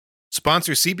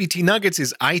Sponsor CBT Nuggets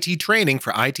is IT training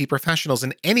for IT professionals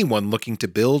and anyone looking to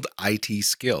build IT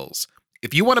skills.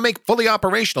 If you want to make fully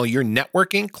operational your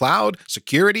networking, cloud,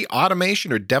 security,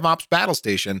 automation, or DevOps battle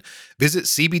station, visit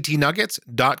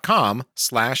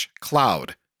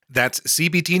cbtnuggets.com/cloud. That's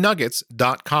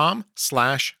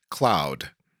cbtnuggets.com/cloud.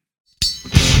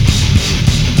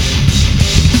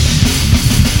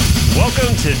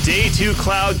 Welcome to Day 2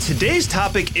 Cloud. Today's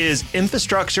topic is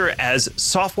infrastructure as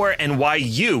software and why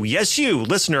you, yes you,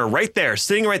 listener right there,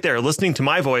 sitting right there, listening to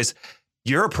my voice,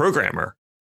 you're a programmer.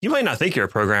 You might not think you're a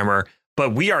programmer,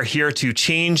 but we are here to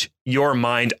change your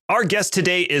mind. Our guest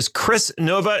today is Kris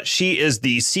Nóva. She is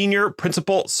the Senior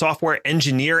Principal Software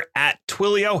Engineer at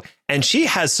Twilio, and she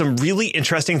has some really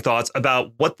interesting thoughts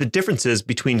about what the difference is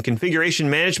between configuration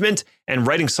management and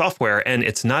writing software, and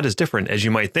it's not as different as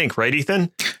you might think, right,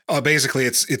 Ethan? Basically,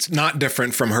 it's not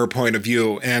different from her point of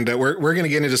view, and we're going to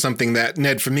get into something that,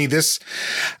 Ned, for me,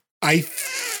 I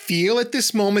feel at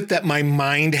this moment that my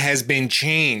mind has been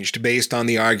changed based on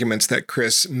the arguments that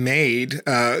Kris made,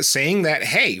 saying that,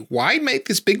 hey, why make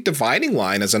this big dividing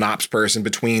line as an ops person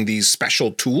between these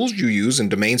special tools you use in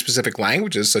domain-specific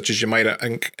languages, such as you might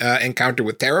encounter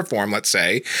with Terraform, let's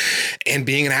say, and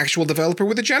being an actual developer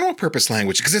with a general-purpose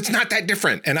language? Because it's not that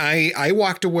different. And I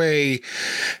walked away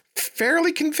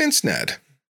fairly convinced, Ned.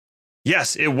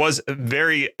 Yes, it was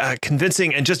very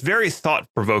convincing and just very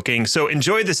thought-provoking. So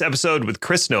enjoy this episode with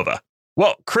Kris Nóva.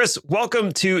 Well, Kris,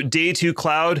 welcome to Day 2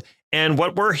 Cloud. And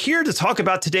what we're here to talk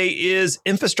about today is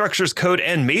infrastructure as code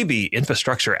and maybe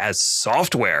infrastructure as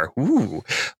software. Ooh.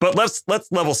 But let's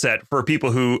level set for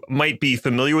people who might be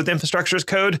familiar with infrastructure as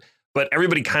code, but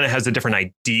everybody kind of has a different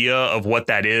idea of what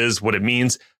that is, what it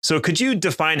means. So could you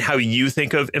define how you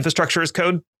think of infrastructure as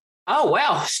code? Oh,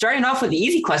 wow. Starting off with the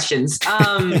easy questions.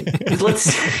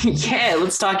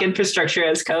 Let's talk infrastructure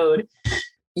as code.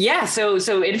 Yeah. So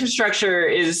infrastructure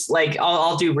is like,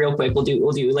 I'll do real quick. We'll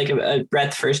do like a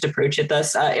breadth first approach at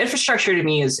this. Infrastructure to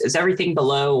me is everything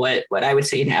below what I would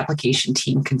say an application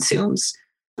team consumes,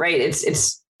 right?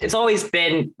 It's always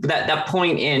been that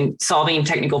point in solving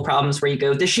technical problems where you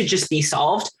go, this should just be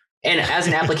solved. And as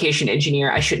an application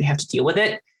engineer, I shouldn't have to deal with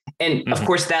it. And of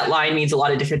course, that line means a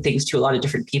lot of different things to a lot of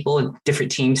different people, and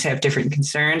different teams have different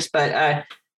concerns. But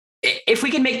if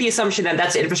we can make the assumption that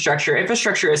that's infrastructure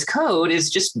as code is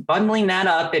just bundling that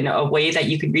up in a way that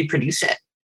you can reproduce it,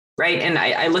 right? And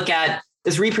I look at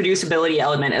this reproducibility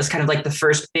element as kind of like the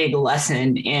first big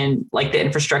lesson in like the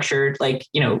infrastructure,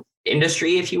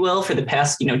 industry, if you will, for the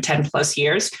past, 10 plus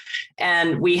years.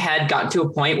 And we had gotten to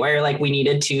a point where like we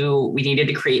needed to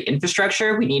create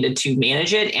infrastructure, we needed to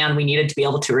manage it, and we needed to be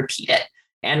able to repeat it.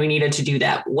 And we needed to do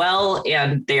that well.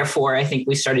 And therefore, I think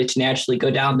we started to naturally go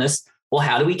down this, well,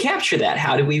 how do we capture that?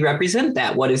 How do we represent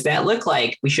that? What does that look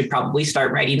like? We should probably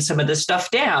start writing some of this stuff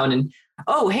down. And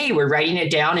oh, hey, we're writing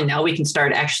it down, and now we can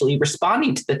start actually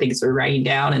responding to the things we're writing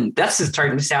down. And that's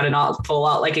starting to sound an awful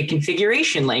lot like a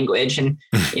configuration language. And,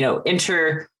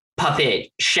 enter Puppet,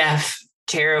 Chef,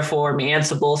 Terraform,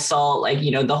 Ansible, Salt,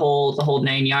 the whole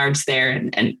 9 yards there.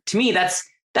 And to me, that's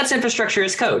infrastructure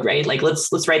as code, right? Like,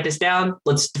 let's write this down.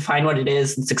 Let's define what it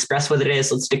is. Let's express what it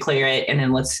is. Let's declare it. And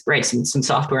then let's write some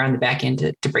software on the back end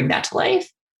to bring that to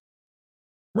life.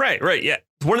 Right. Yeah.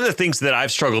 One of the things that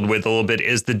I've struggled with a little bit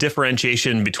is the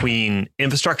differentiation between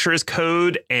infrastructure as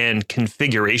code and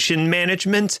configuration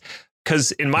management.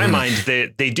 Because in my mind,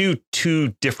 they do two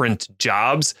different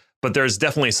jobs, but there's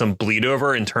definitely some bleed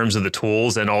over in terms of the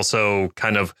tools and also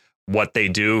kind of what they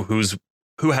do, who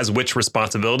has which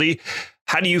responsibility.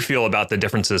 How do you feel about the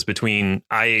differences between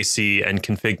IAC and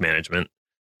config management?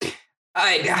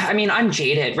 I mean, I'm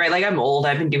jaded, right? Like, I'm old.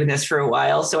 I've been doing this for a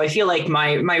while. So I feel like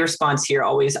my response here I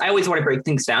always want to break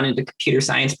things down into computer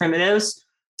science primitives.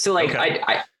 So like, okay.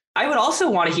 I would also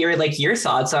want to hear like your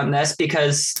thoughts on this,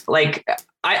 because like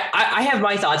I have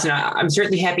my thoughts and I'm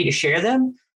certainly happy to share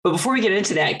them. But before we get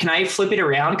into that, can I flip it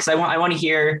around? Because I want to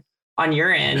hear on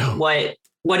your end, what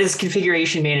does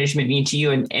configuration management mean to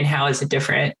you, and how is it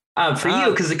different? For you,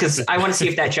 because I want to see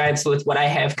if that jives with what I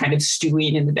have kind of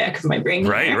stewing in the back of my brain.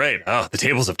 Right. Oh, the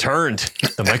tables have turned.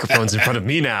 The microphone's in front of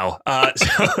me now.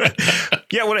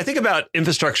 When I think about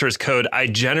infrastructure as code, I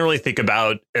generally think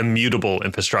about immutable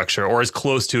infrastructure, or as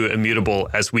close to immutable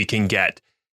as we can get.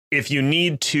 If you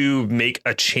need to make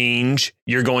a change,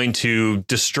 you're going to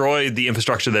destroy the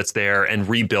infrastructure that's there and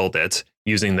rebuild it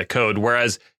using the code.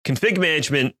 Whereas config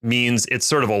management means it's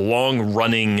sort of a long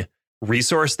running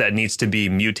resource that needs to be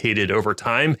mutated over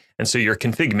time. And so your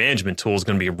config management tool is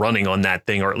going to be running on that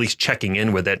thing, or at least checking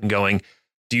in with it and going,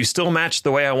 do you still match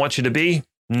the way I want you to be?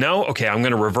 No? Okay, I'm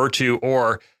going to revert you,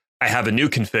 or I have a new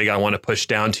config I want to push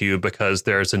down to you because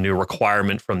there's a new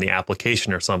requirement from the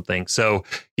application or something. So,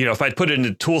 if I put it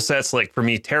into tool sets, like for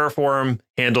me, Terraform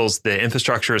handles the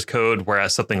infrastructure as code,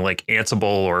 whereas something like Ansible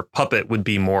or Puppet would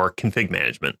be more config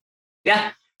management.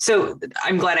 Yeah. So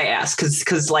I'm glad I asked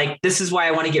because like this is why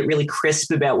I want to get really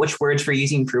crisp about which words we're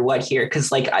using for what here,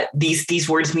 because like these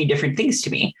words mean different things to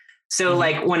me. So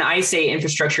like when I say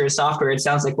infrastructure as software, it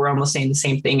sounds like we're almost saying the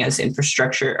same thing as as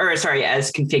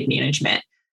config management.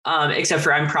 Except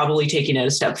for I'm probably taking it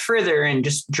a step further and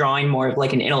just drawing more of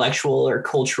like an intellectual or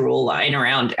cultural line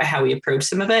around how we approach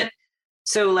some of it.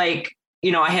 So like,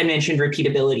 I had mentioned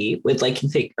repeatability with like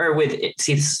this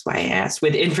is why I asked,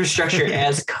 with infrastructure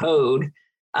as code,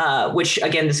 which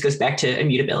again, this goes back to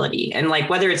immutability, and like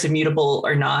whether it's immutable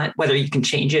or not, whether you can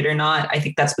change it or not, I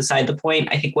think that's beside the point.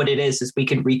 I think what it is we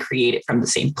can recreate it from the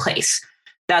same place.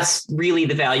 That's really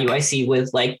the value I see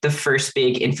with like the first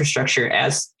big infrastructure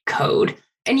as code.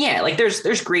 And yeah, like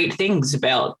there's great things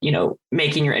about,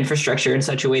 making your infrastructure in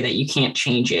such a way that you can't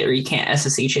change it or you can't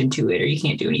SSH into it or you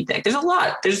can't do anything.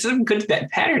 There's some good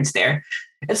patterns there.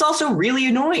 It's also really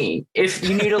annoying if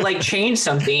you need to like change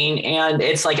something and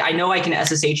it's like, I know I can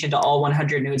SSH into all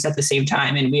 100 nodes at the same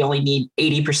time and we only need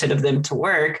 80% of them to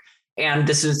work. And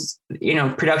this is,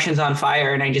 production's on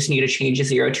fire and I just need to change a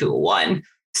 0 to a 1.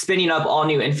 Spinning up all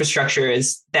new infrastructure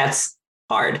that's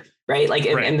hard. Right. Like,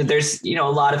 and there's, a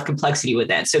lot of complexity with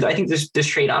that. So I think there's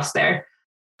trade-offs there.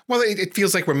 Well, it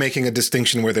feels like we're making a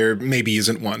distinction where there maybe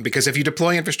isn't one, because if you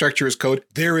deploy infrastructure as code,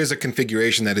 there is a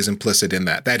configuration that is implicit in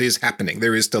that. That is happening.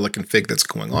 There is still a config that's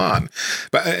going on.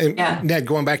 But Ned,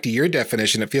 going back to your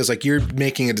definition, it feels like you're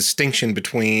making a distinction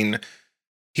between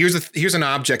here's an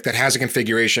object that has a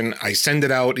configuration. I send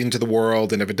it out into the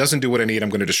world, and if it doesn't do what I need, I'm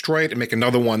going to destroy it and make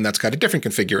another one that's got a different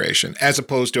configuration, as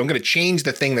opposed to I'm going to change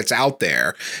the thing that's out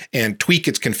there and tweak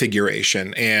its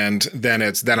configuration, and then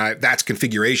that's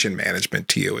configuration management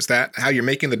to you. Is that how you're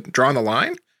drawing the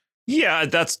line? Yeah,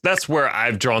 that's where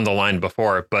I've drawn the line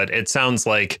before, but it sounds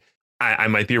like I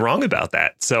might be wrong about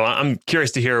that. So I'm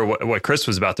curious to hear what Kris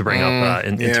was about to bring up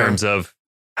in terms of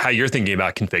how you're thinking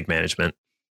about config management.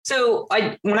 So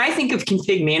when I think of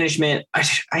config management, I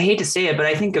hate to say it, but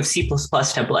I think of C++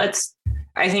 templates.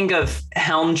 I think of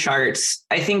Helm charts.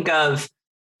 I think of,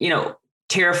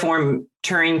 Terraform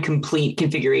Turing complete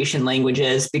configuration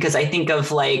languages, because I think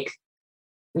of like,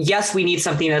 yes, we need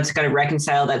something that's going to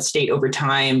reconcile that state over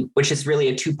time, which is really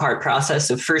a 2-part process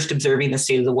of first observing the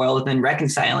state of the world and then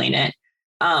reconciling it.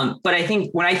 But I think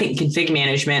when I think config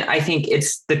management, I think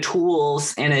it's the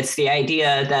tools and it's the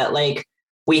idea that like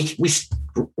we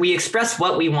express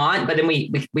what we want, but then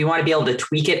we want to be able to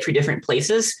tweak it for different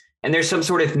places. And there's some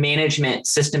sort of management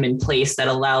system in place that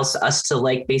allows us to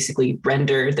like basically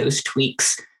render those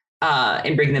tweaks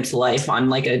and bring them to life on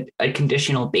like a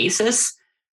conditional basis.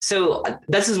 So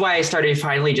this is why I started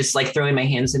finally just like throwing my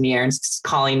hands in the air and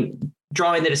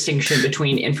drawing the distinction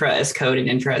between infra as code and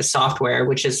infra as software,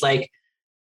 which is like,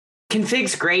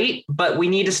 config's great, but we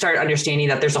need to start understanding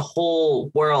that there's a whole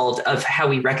world of how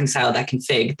we reconcile that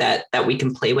config that we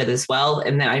can play with as well.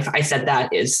 And then I said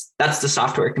that's the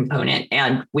software component.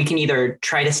 And we can either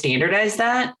try to standardize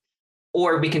that,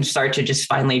 or we can start to just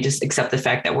finally just accept the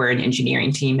fact that we're an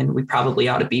engineering team and we probably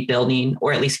ought to be building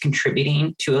or at least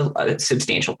contributing to a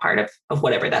substantial part of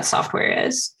whatever that software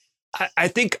is. I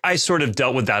think I sort of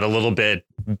dealt with that a little bit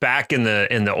back in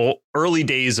the early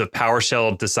days of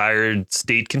PowerShell desired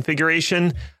state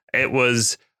configuration. It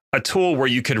was a tool where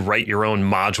you could write your own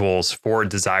modules for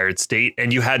desired state,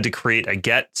 and you had to create a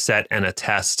get, set, and a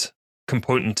test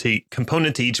component to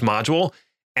each module.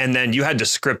 And then you had to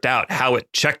script out how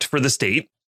it checked for the state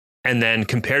and then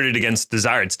compared it against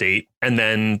desired state and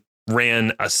then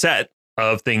ran a set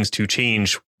of things to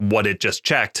change what it just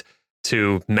checked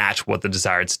to match what the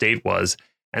desired state was.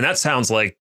 And that sounds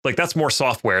like that's more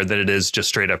software than it is just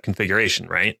straight up configuration,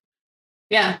 right?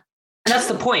 Yeah. And that's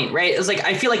the point, right? It's like,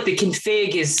 I feel like the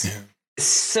config is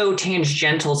so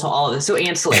tangential to all of this, so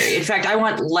ancillary. In fact, I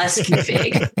want less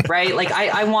config, right? Like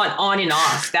I want on and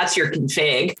off. That's your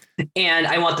config. And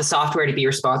I want the software to be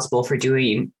responsible for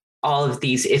doing all of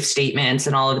these if statements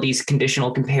and all of these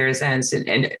conditional comparisons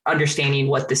and understanding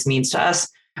what this means to us.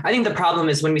 I think the problem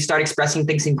is when we start expressing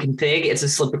things in config, it's a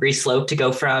slippery slope to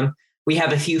go from we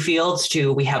have a few fields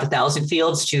to we have 1,000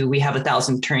 fields to we have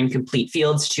 1,000 Turing complete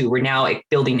fields to we're now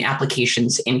building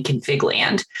applications in config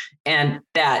land. And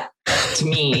that to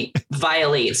me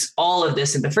violates all of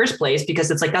this in the first place,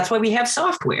 because it's like, that's why we have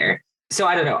software. So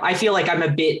I don't know. I feel like I'm a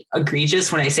bit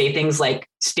egregious when I say things like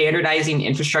standardizing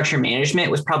infrastructure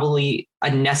management was probably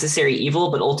a necessary evil,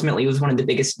 but ultimately was one of the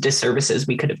biggest disservices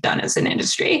we could have done as an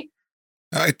industry.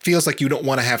 It feels like you don't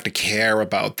want to have to care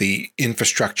about the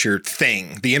infrastructure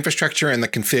thing. The infrastructure and the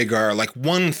config are like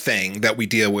one thing that we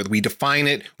deal with. We define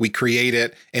it, we create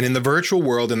it, and in the virtual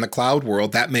world, in the cloud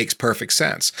world, that makes perfect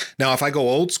sense. Now, if I go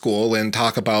old school and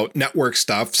talk about network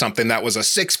stuff, something that was a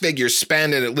 6-figure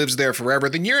spend and it lives there forever,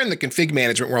 then you're in the config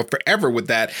management world forever with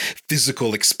that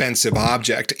physical, expensive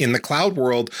object. In the cloud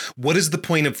world, what is the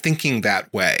point of thinking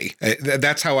that way?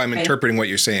 That's how I'm interpreting what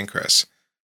you're saying, Kris.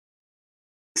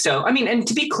 So, I mean, and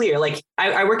to be clear, like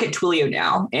I work at Twilio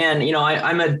now, and,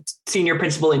 I'm a senior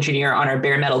principal engineer on our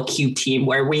bare metal Q team,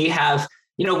 where we have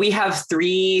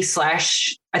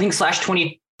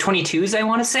 3/2022s, I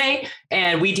want to say,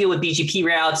 and we deal with BGP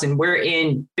routes, and we're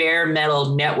in bare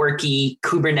metal networky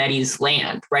Kubernetes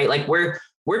land, right? Like we're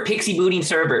pixie booting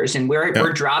servers, and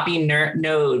we're dropping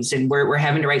nodes, and we're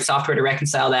having to write software to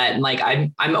reconcile that. And like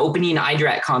I'm opening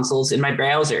IDRAC consoles in my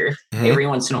browser every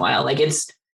once in a while. Like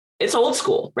it's old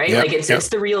school, right? Like it's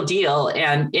the real deal.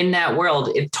 And in that world,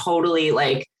 it totally,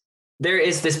 like, there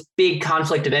is this big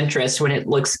conflict of interest when it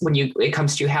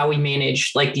comes to how we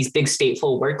manage like these big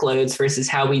stateful workloads versus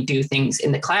how we do things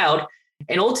in the cloud.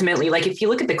 And ultimately, like, if you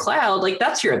look at the cloud, like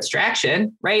that's your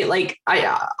abstraction, right? Like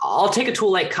I'll take a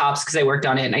tool like Kops because I worked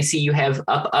on it, and I see you have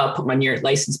up on your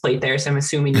license plate there. So I'm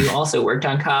assuming you also worked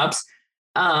on Kops.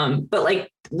 But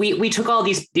like we took all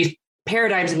these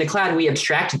paradigms in the cloud and we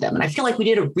abstracted them. And I feel like we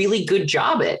did a really good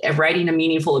job at writing a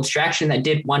meaningful abstraction that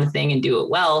did one thing and do it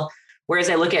well. Whereas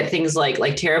I look at things like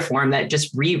Terraform that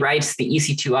just rewrites the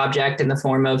EC2 object in the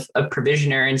form of a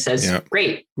provisioner and says,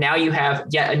 great, now you have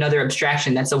yet another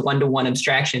abstraction that's a one-to-one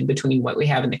abstraction between what we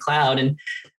have in the cloud. And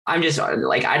I'm just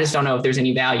like, I just don't know if there's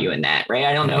any value in that, right?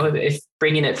 I don't know if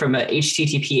bringing it from a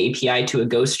HTTP API to a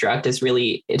Ghost struct is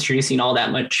really introducing all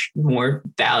that much more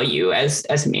value as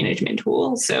a management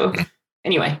tool. So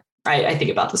anyway, I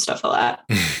think about this stuff a lot.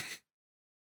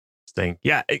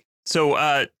 Yeah.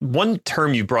 So one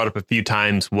term you brought up a few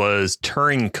times was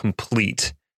Turing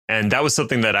complete. And that was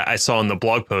something that I saw in the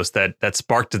blog post that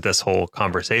sparked this whole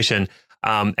conversation.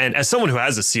 And as someone who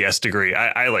has a CS degree,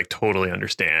 I like totally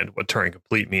understand what Turing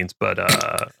complete means. But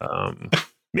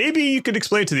maybe you could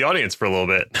explain it to the audience for a little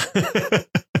bit.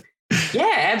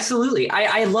 Yeah, absolutely.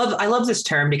 I love this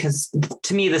term because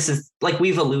to me, this is like,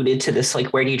 we've alluded to this, like,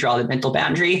 where do you draw the mental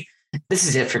boundary? This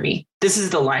is it for me. This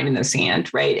is the line in the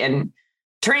sand, right? And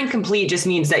Turing complete just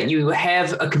means that you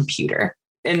have a computer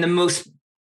in the most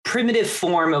primitive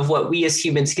form of what we as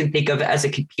humans can think of as a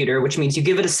computer, which means you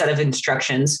give it a set of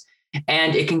instructions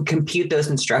and it can compute those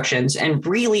instructions. And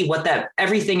really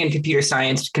everything in computer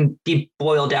science can be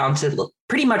boiled down to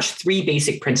pretty much 3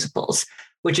 basic principles,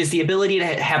 which is the ability to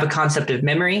have a concept of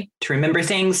memory, to remember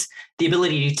things, the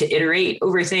ability to iteration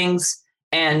over things,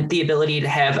 and the ability to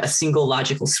have a single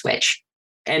logical switch.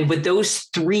 And with those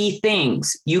 3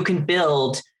 things, you can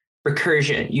build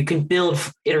recursion, you can build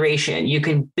iteration, you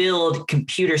can build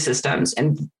computer systems.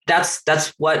 And that's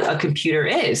what a computer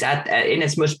is in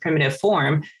its most primitive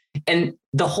form. And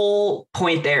the whole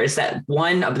point there is that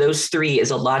one of those 3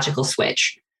 is a logical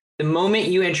switch. The moment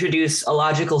you introduce a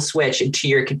logical switch into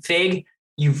your config,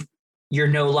 you're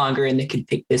no longer in the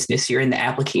config business, you're in the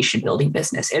application building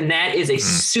business. And that is a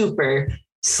super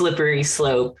slippery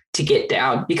slope to get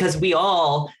down, because we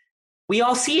all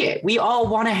see it. We all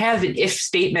want to have an if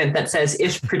statement that says,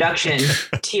 if production,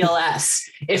 TLS,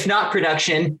 if not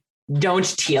production, don't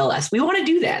TLS. We want to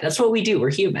do that. That's what we do. We're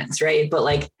humans, right? But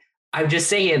like, I'm just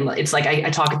saying, it's like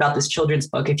I talk about this children's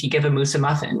book, if you give a moose a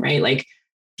muffin, right? Like,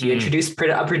 if you introduce a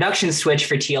production switch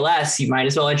for TLS, you might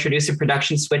as well introduce a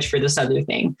production switch for this other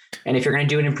thing. And if you're going to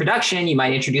do it in production, you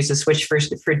might introduce a switch for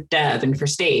dev and for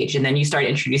stage. And then you start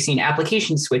introducing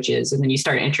application switches. And then you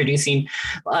start introducing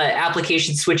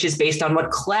application switches based on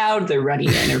what cloud they're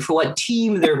running in, or for what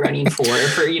team they're running for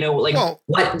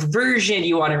what version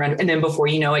you want to run. And then before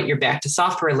you know it, you're back to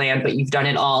software land, but you've done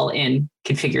it all in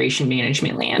configuration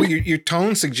management land. Well, your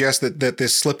tone suggests that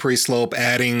this slippery slope,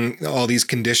 adding all these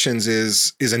conditions,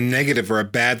 is a negative or a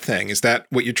bad thing. Is that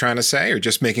what you're trying to say, or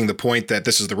just making the point that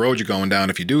this is the road you're going down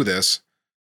if you do this?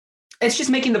 It's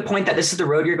just making the point that this is the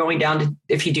road you're going down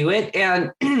if you do it.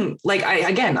 And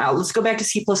let's go back to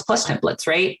C++ templates,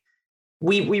 right?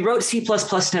 We wrote C++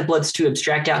 templates to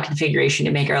abstract out configuration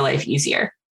to make our life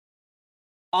easier.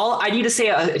 All I need to say,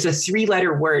 it's a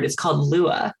 3-letter word. It's called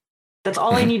Lua. That's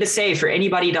all I need to say for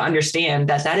anybody to understand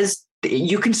that is,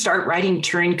 you can start writing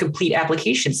Turing complete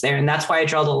applications there. And that's why I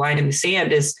draw the line in the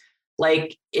sand is,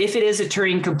 like, if it is a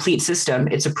Turing complete system,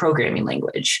 it's a programming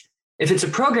language. If it's a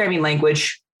programming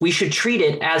language, we should treat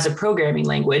it as a programming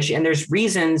language. And there's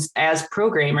reasons as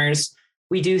programmers,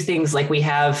 we do things like we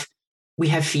have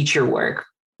feature work,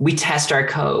 we test our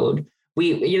code,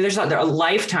 there's a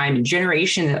lifetime and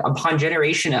generation upon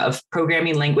generation of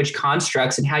programming language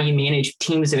constructs and how you manage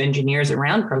teams of engineers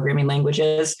around programming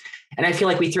languages. And I feel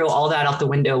like we throw all that out the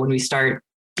window when we start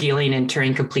dealing in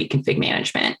Turing complete config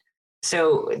management.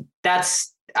 So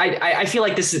I feel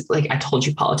like this is like, I told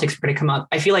you politics were going to come up.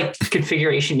 I feel like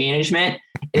configuration management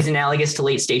is analogous to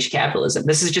late stage capitalism.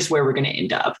 This is just where we're going to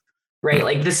end up. Right.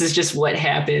 Like this is just what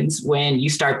happens when you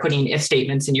start putting if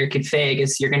statements in your config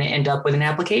is you're going to end up with an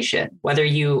application, whether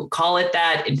you call it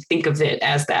that and think of it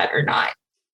as that or not.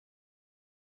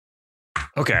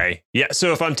 Okay. Yeah.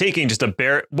 So if I'm taking just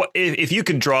if you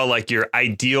could draw like your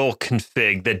ideal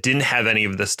config that didn't have any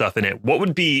of this stuff in it, what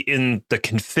would be in the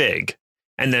config?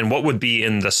 And then what would be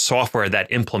in the software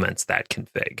that implements that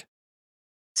config?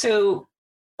 So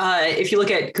if you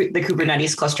look at the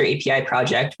Kubernetes cluster API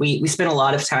project, we spent a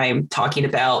lot of time talking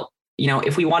about,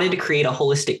 if we wanted to create a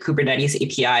holistic Kubernetes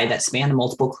API that spanned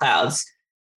multiple clouds,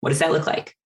 what does that look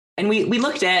like? And we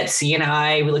looked at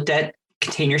CNI, we looked at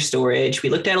container storage,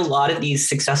 we looked at a lot of these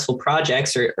successful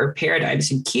projects or paradigms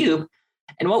in Kube.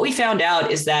 And what we found out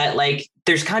is that like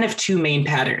there's kind of two main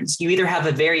patterns. You either have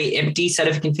a very empty set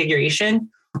of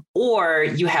configuration, or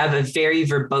you have a very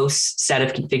verbose set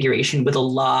of configuration with a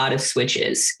lot of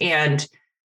switches. And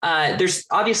there's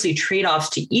obviously trade-offs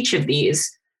to each of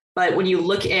these. But when you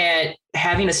look at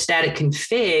having a static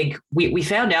config, we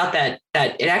found out that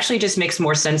it actually just makes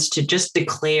more sense to just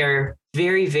declare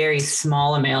very, very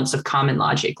small amounts of common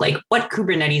logic. Like what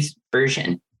Kubernetes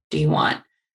version do you want?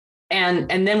 And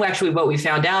then actually what we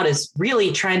found out is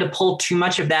really trying to pull too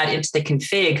much of that into the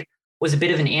config was a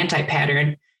bit of an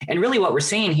anti-pattern. And really what we're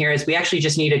saying here is we actually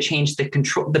just need to change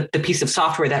the piece of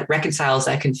software that reconciles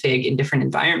that config in different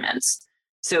environments.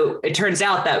 So it turns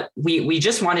out that we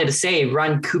just wanted to say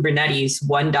run Kubernetes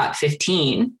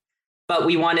 1.15, but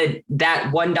we wanted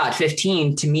that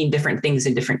 1.15 to mean different things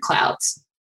in different clouds.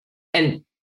 And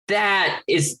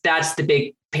that's the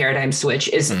big paradigm switch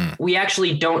is we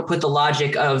actually don't put the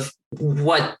logic of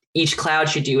what each cloud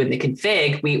should do in the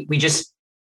config. We just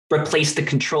replace the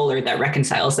controller that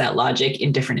reconciles that logic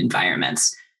in different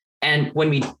environments. And when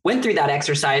we went through that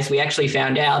exercise, we actually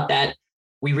found out that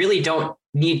we really don't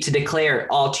need to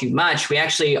declare all too much. We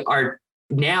actually are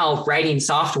now writing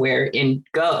software in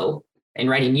Go and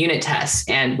writing unit tests.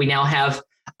 And we now have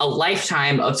a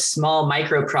lifetime of small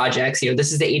micro projects.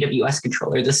 This is the AWS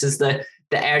controller. This is the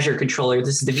Azure controller.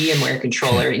 This is the VMware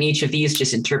controller. And each of these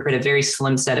just interpret a very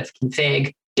slim set of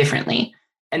config differently.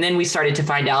 And then we started to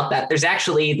find out that there's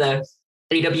actually the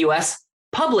AWS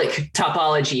public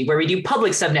topology where we do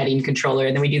public subnetting controller.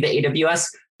 And then we do the AWS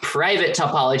private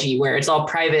topology where it's all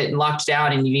private and locked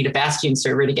down and you need a Bastion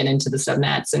server to get into the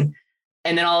subnets. And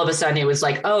then all of a sudden it was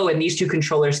like, oh, and these two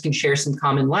controllers can share some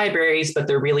common libraries, but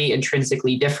they're really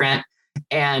intrinsically different.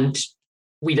 And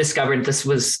we discovered this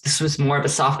was more of a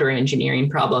software engineering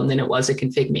problem than it was a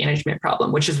config management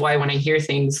problem, which is why when I hear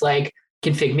things like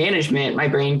config management, my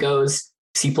brain goes,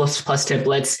 C++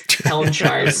 templates, Helm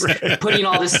charts, right. Putting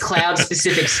all this cloud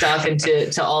specific stuff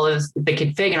into all of the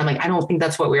config. And I'm like, I don't think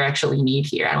that's what we actually need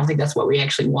here. I don't think that's what we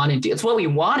actually want to do. It's what we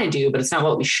want to do, but it's not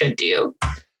what we should do.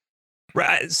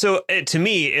 Right. So to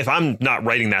me, if I'm not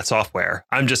writing that software,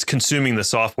 I'm just consuming the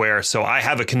software. So I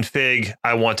have a config.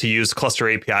 I want to use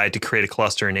cluster API to create a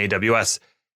cluster in AWS.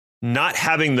 Not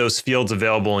having those fields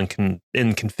available in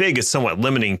config is somewhat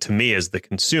limiting to me as the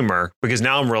consumer, because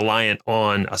now I'm reliant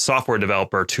on a software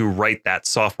developer to write that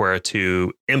software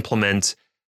to implement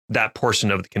that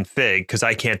portion of the config, because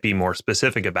I can't be more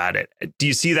specific about it. Do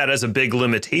you see that as a big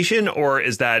limitation, or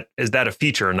is that a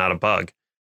feature, not a bug?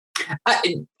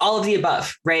 All of the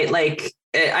above, right? Like,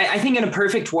 I think in a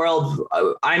perfect world,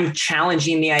 I'm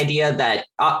challenging the idea that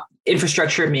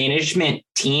infrastructure management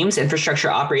teams, infrastructure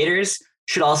operators,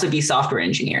 should also be software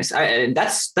engineers.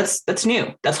 That's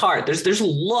new. That's hard. There's a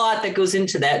lot that goes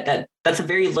into that. That's a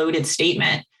very loaded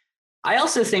statement. I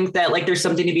also think that like there's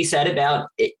something to be said about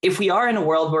if we are in a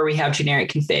world where we have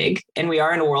generic config and we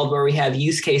are in a world where we have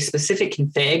use case specific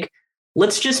config,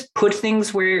 let's just put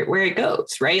things where it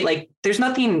goes, right? Like there's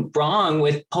nothing wrong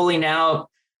with pulling out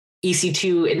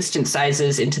EC2 instance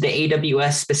sizes into the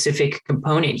AWS specific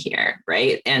component here,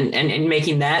 right? And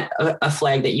making that a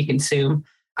flag that you consume.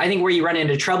 I think where you run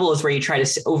into trouble is where you try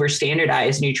to over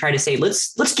standardize and you try to say,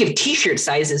 let's give t-shirt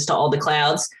sizes to all the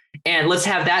clouds and let's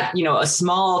have that, a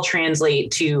small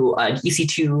translate to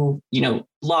EC2,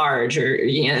 large, or,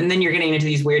 and then you're getting into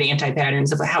these weird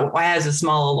anti-patterns of why is a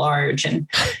small a large, and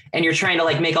you're trying to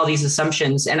like make all these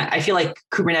assumptions. And I feel like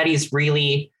Kubernetes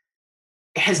really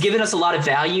has given us a lot of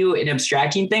value in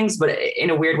abstracting things, but in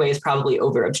a weird way has probably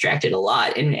over abstracted a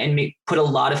lot and put a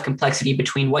lot of complexity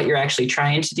between what you're actually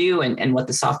trying to do and what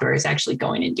the software is actually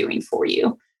going and doing for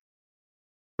you.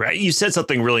 Right. You said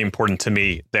something really important to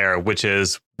me there, which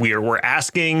is we're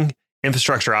asking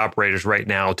infrastructure operators right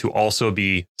now to also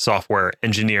be software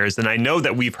engineers. And I know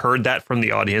that we've heard that from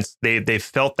the audience. They've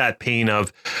felt that pain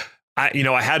of, I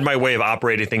had my way of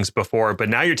operating things before, but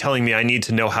now you're telling me I need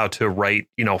to know how to write,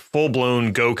 full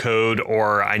blown Go code,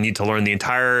 or I need to learn the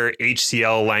entire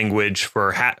HCL language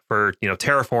for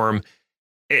Terraform.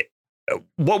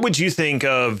 What would you think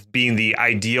of being the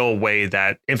ideal way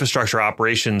that infrastructure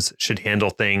operations should handle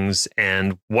things,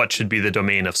 and what should be the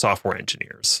domain of software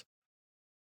engineers?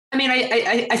 I mean,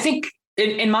 I think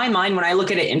in my mind, when I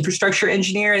look at an infrastructure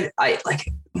engineer,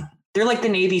 they're like the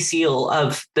Navy SEAL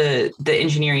of the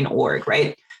engineering org,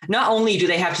 right? Not only do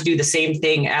they have to do the same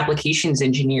thing applications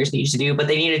engineers need to do, but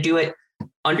they need to do it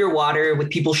underwater with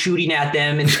people shooting at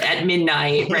them and at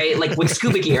midnight, right? Like with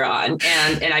scuba gear on.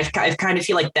 And I kind of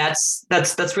feel like that's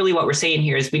really what we're saying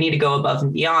here is we need to go above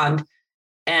and beyond.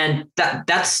 And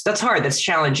that's hard. That's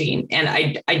challenging. And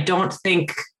I don't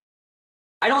think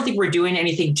we're doing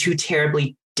anything too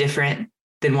terribly different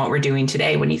than what we're doing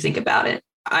today when you think about it.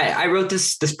 I wrote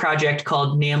this project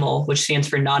called NAML, which stands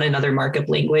for Not Another Markup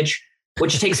Language,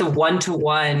 which takes a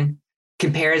one-to-one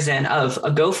comparison of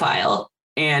a Go file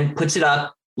and puts it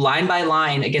up line by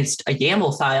line against a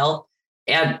YAML file.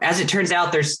 And as it turns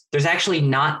out, there's actually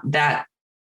not that.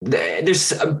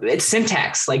 It's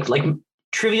syntax, like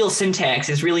trivial syntax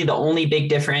is really the only big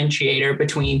differentiator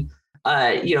between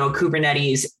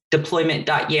Kubernetes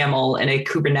deployment.yaml and a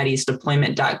Kubernetes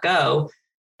deployment.go.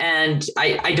 And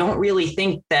I don't really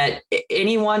think that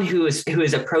anyone who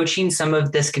is approaching some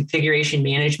of this configuration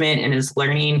management and is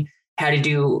learning how to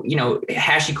do,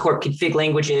 HashiCorp config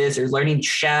languages or learning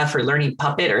Chef or learning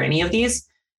Puppet or any of these,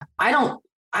 I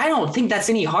don't think that's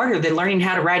any harder than learning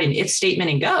how to write an if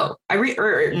statement in Go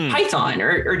or Python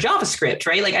or JavaScript,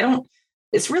 right?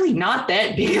 It's really not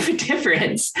that big of a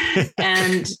difference.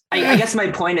 And I guess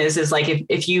my point is like,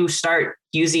 if you start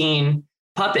using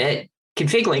Puppet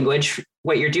config language,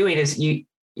 what you're doing is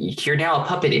you're now a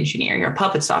Puppet engineer, you're a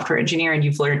Puppet software engineer, and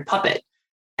you've learned Puppet.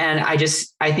 And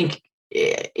I think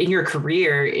in your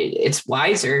career, it's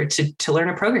wiser to learn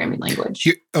a programming language.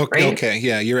 Okay.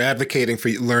 Yeah. You're advocating for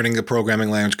learning a programming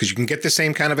language because you can get the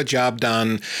same kind of a job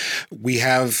done. We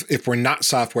have, if we're not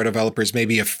software developers,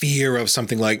 maybe a fear of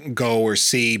something like Go or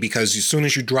C, because as soon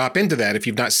as you drop into that, if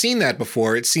you've not seen that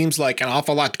before, it seems like an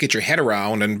awful lot to get your head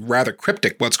around and rather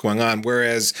cryptic what's going on.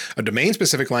 Whereas a domain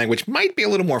specific language might be a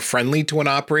little more friendly to an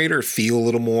operator, feel a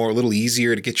little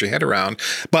easier to get your head around.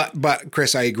 But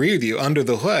Kris, I agree with you. Under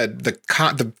the hood,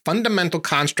 the fundamental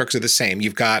constructs are the same.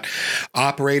 You've got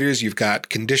operators, you've got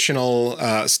conditional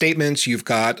statements, you've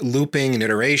got looping and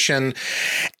iteration,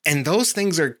 and those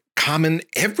things are common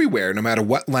everywhere, no matter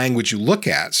what language you look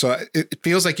at. So it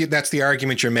feels like that's the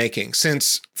argument you're making,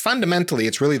 since fundamentally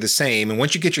it's really the same. And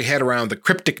once you get your head around the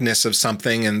crypticness of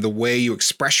something and the way you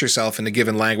express yourself in a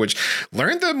given language,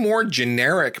 learn the more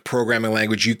generic programming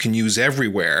language you can use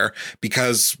everywhere,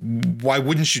 because why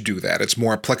wouldn't you do that? It's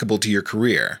more applicable to your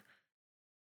career.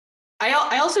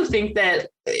 I also think that,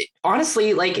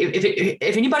 honestly, like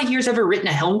if anybody here has ever written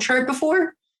a Helm chart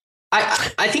before,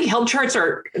 I think Helm charts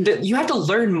you have to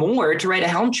learn more to write a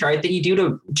Helm chart than you do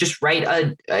to just write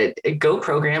a Go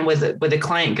program with a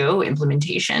client Go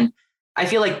implementation. I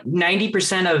feel like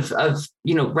 90%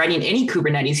 of writing any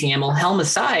Kubernetes YAML, Helm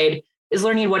aside, is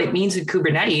learning what it means in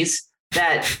Kubernetes.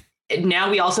 That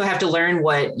now we also have to learn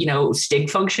what STIG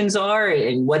functions are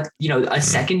and what a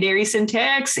secondary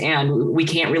syntax, and we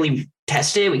can't really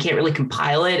test it. We can't really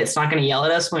compile it. It's not going to yell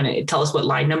at us when it tells us what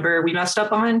line number we messed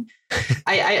up on.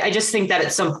 I just think that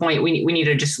at some point we need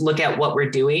to just look at what we're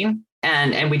doing,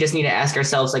 and we just need to ask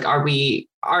ourselves, like, are we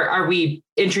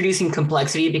introducing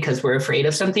complexity because we're afraid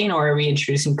of something, or are we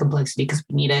introducing complexity because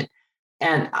we need it?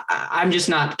 And I'm just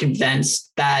not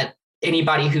convinced that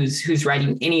anybody who's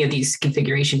writing any of these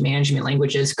configuration management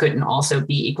languages couldn't also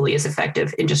be equally as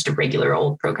effective in just a regular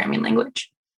old programming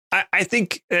language. I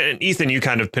think, and Ethan, you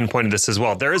kind of pinpointed this as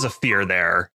well. There is a fear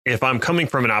there. If I'm coming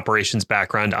from an operations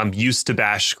background, I'm used to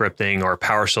bash scripting or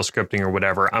PowerShell scripting or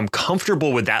whatever. I'm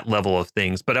comfortable with that level of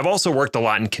things, but I've also worked a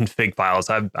lot in config files.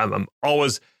 I'm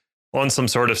always on some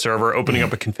sort of server, opening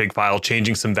up a config file,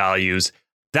 changing some values.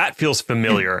 That feels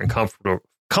familiar and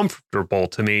comfortable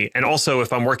to me. And also,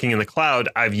 if I'm working in the cloud,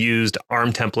 I've used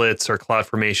ARM templates or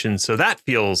CloudFormation. So that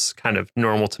feels kind of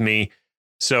normal to me.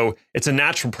 So it's a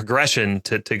natural progression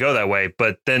to go that way.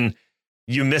 But then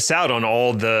you miss out on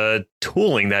all the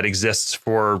tooling that exists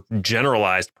for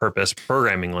generalized purpose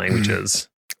programming languages.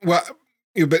 Well,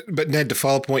 but Ned, to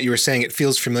follow up on what you were saying, it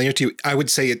feels familiar to you. I would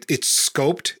say it's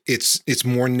scoped. It's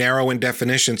more narrow in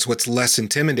definition, so it's less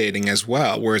intimidating as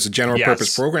well. Whereas a general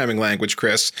purpose programming language,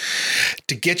 Kris,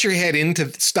 to get your head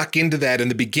stuck into that in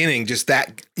the beginning, just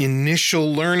that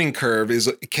initial learning curve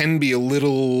can be a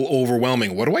little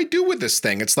overwhelming. What do I do with this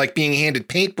thing? It's like being handed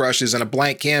paintbrushes and a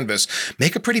blank canvas.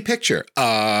 Make a pretty picture.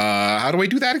 How do I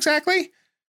do that exactly?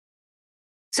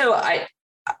 So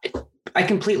I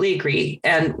completely agree.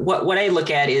 And what I look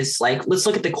at is like, let's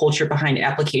look at the culture behind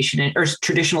application or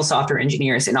traditional software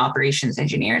engineers and operations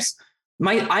engineers.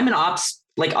 I'm an ops,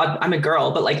 like I'm a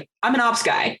girl, but like I'm an ops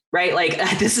guy, right? Like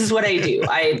this is what I do.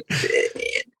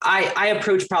 I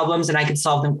approach problems and I can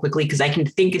solve them quickly because I can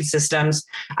think in systems.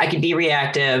 I can be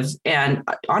reactive. And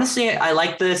honestly, I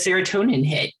like the serotonin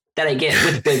hit that I get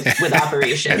with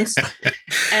operations.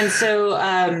 And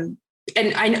so,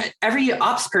 and every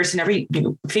ops person, every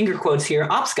finger quotes here,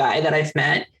 ops guy that I've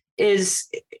met is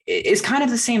kind of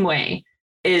the same way.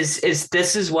 Is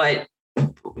this is what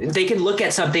they can look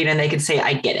at something and they can say,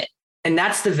 I get it. And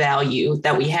that's the value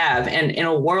that we have. And in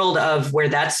a world of where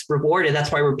that's rewarded,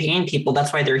 that's why we're paying people.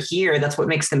 That's why they're here. That's what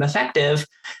makes them effective.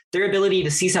 Their ability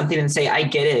to see something and say, I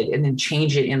get it, and then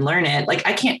change it and learn it. Like,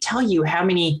 I can't tell you how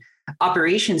many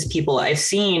operations people I've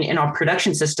seen in our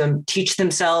production system teach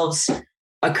themselves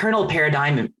a kernel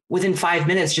paradigm within 5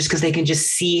 minutes just because they can just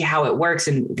see how it works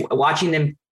and watching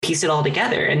them piece it all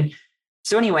together. And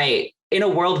so anyway, in a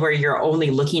world where you're only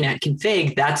looking at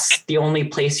config, that's the only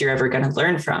place you're ever going to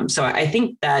learn from. So I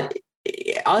think that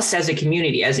us as a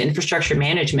community, as infrastructure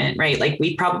management, right, like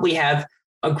we probably have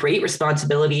a great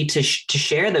responsibility to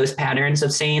share those patterns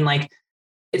of saying like,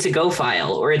 it's a Go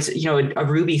file, or it's, a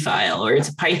Ruby file, or it's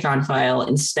a Python file,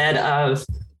 instead of,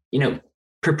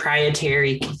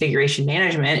 proprietary configuration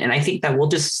management. And I think that we'll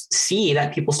just see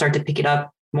that people start to pick it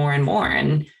up more and more.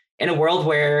 And in a world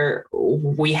where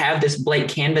we have this blank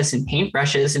canvas and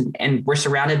paintbrushes and we're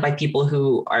surrounded by people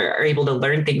who are able to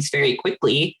learn things very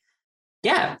quickly.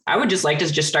 Yeah, I would just like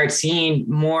to just start seeing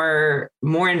more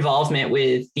involvement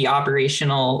with the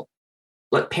operational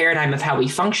paradigm of how we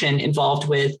function involved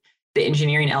with the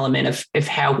engineering element of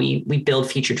how we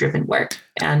build feature-driven work.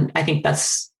 And I think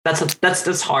that's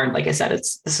hard. Like I said,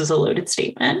 this is a loaded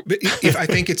statement. But I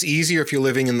think it's easier if you're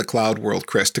living in the cloud world,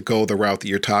 Kris, to go the route that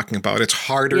you're talking about. It's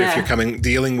harder if you're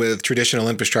dealing with traditional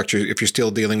infrastructure, if you're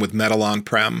still dealing with metal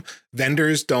on-prem.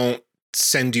 Vendors don't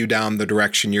send you down the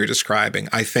direction you're describing.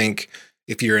 I think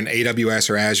if you're in AWS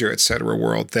or Azure, et cetera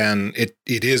world, then it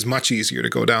is much easier to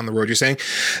go down the road you're saying.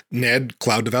 Ned,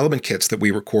 cloud development kits that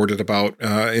we recorded about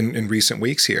in recent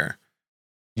weeks here.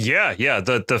 Yeah.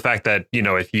 The fact that,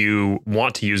 if you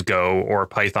want to use Go or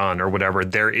Python or whatever,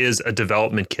 there is a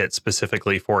development kit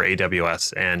specifically for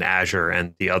AWS and Azure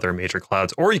and the other major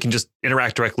clouds, or you can just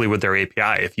interact directly with their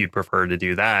API if you'd prefer to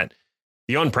do that.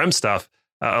 The on-prem stuff,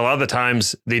 a lot of the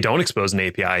times they don't expose an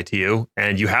API to you,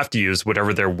 and you have to use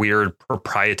whatever their weird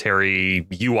proprietary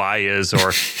UI is,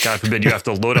 or God forbid you have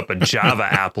to load up a Java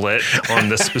applet on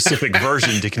the specific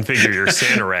version to configure your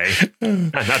SAN array.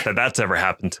 Not that that's ever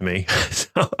happened to me.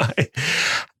 So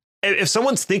if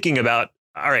someone's thinking about,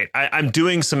 all right, I'm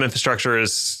doing some infrastructure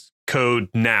as code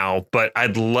now, but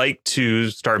I'd like to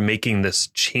start making this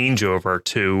changeover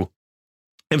to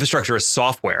infrastructure as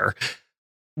software,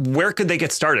 where could they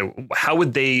get started? How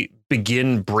would they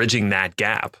begin bridging that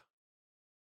gap?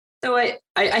 So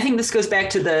I think this goes back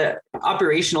to the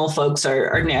operational folks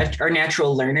are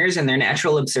natural learners and they're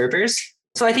natural observers.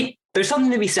 So I think there's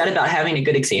something to be said about having a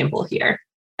good example here.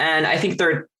 And I think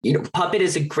Puppet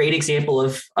is a great example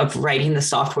of writing the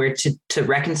software to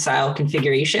reconcile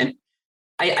configuration.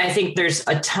 I think there's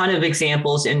a ton of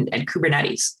examples in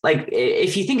Kubernetes. Like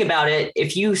if you think about it,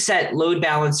 if you set load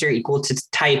balancer equal to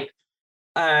type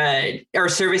or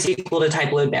service equal to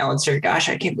type load balancer. Gosh,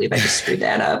 I can't believe I just screwed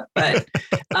that up. But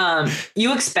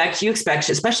you expect,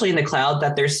 especially in the cloud,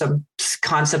 that there's some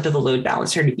concept of a load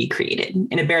balancer to be created.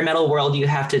 In a bare metal world, you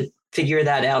have to figure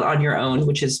that out on your own,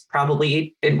 which is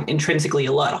probably intrinsically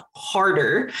a lot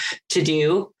harder to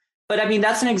do. But I mean,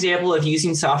 that's an example of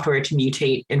using software to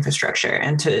mutate infrastructure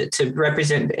and to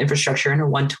represent infrastructure in a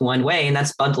one-to-one way. And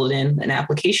that's bundled in an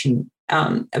application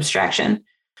abstraction.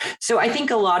 So I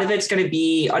think a lot of it's going to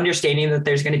be understanding that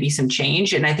there's going to be some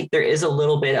change. And I think there is a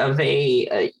little bit of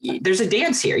there's a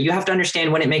dance here. You have to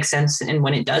understand when it makes sense and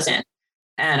when it doesn't.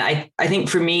 And I think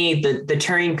for me, the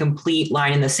Turing complete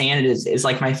line in the sand is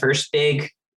like my first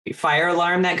big fire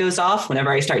alarm that goes off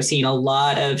whenever I start seeing a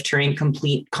lot of Turing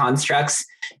complete constructs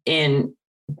in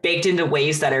baked into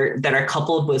ways that are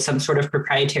coupled with some sort of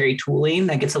proprietary tooling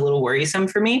that gets a little worrisome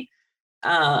for me.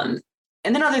 And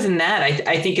then other than that,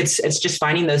 I think it's just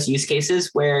finding those use cases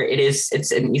where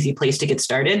it's an easy place to get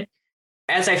started.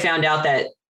 As I found out that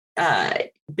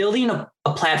building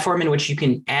a platform in which you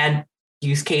can add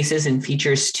use cases and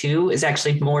features to is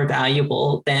actually more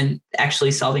valuable than actually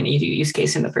solving a use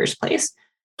case in the first place.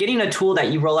 Getting a tool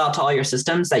that you roll out to all your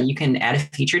systems that you can add a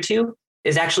feature to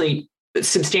is actually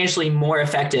substantially more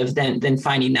effective than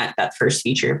finding that first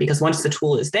feature, because once the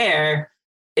tool is there,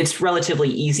 it's relatively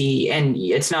easy and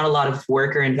it's not a lot of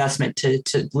work or investment to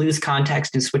lose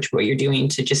context and switch what you're doing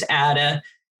to just add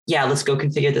let's go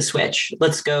configure the switch.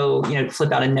 Let's go,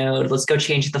 flip out a node. Let's go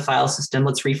change the file system.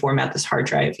 Let's reformat this hard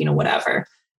drive, whatever.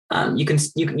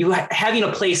 You having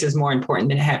a place is more important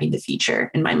than having the feature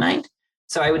in my mind.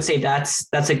 So I would say that's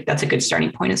a good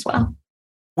starting point as well.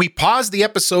 We paused the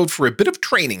episode for a bit of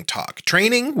training talk,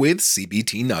 training with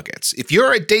CBT Nuggets. If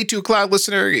you're a Day 2 Cloud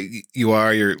listener,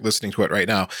 you're listening to it right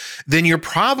now, then you're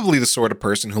probably the sort of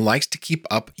person who likes to keep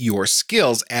up your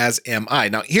skills, as am I.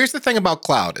 Now, here's the thing about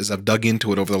cloud, as I've dug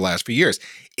into it over the last few years.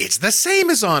 It's the same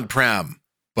as on-prem,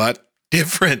 but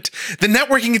different. The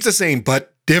networking is the same, but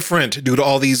different due to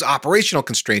all these operational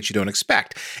constraints you don't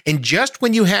expect. And just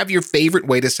when you have your favorite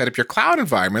way to set up your cloud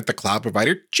environment, the cloud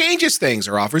provider changes things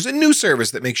or offers a new service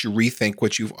that makes you rethink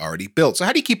what you've already built. So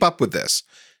how do you keep up with this?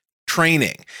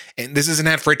 Training. And this is an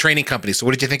ad for a training company. So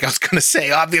what did you think I was going to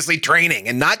say? Obviously training.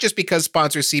 And not just because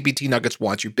sponsor CBT Nuggets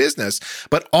wants your business,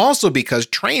 but also because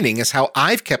training is how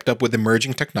I've kept up with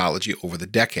emerging technology over the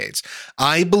decades.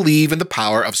 I believe in the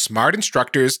power of smart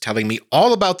instructors telling me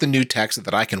all about the new tech so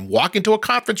that I can walk into a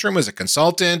conference room as a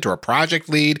consultant or a project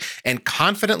lead and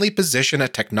confidently position a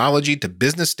technology to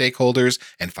business stakeholders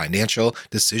and financial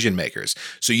decision makers.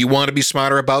 So you want to be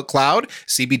smarter about cloud?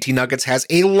 CBT Nuggets has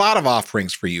a lot of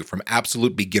offerings for you, from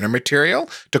absolute beginner material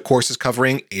to courses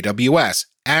covering AWS,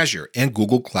 Azure, and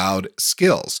Google Cloud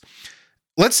skills.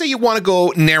 Let's say you want to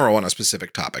go narrow on a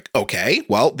specific topic. Okay,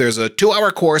 well, there's a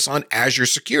 2-hour course on Azure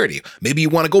security. Maybe you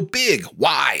want to go big,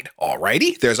 wide.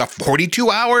 Alrighty, there's a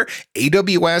 42-hour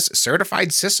AWS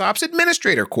Certified SysOps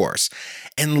Administrator course.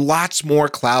 And lots more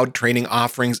cloud training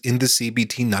offerings in the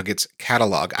CBT Nuggets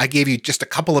catalog. I gave you just a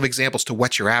couple of examples to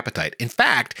whet your appetite. In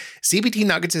fact, CBT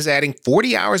Nuggets is adding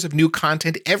 40 hours of new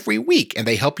content every week, and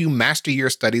they help you master your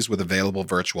studies with available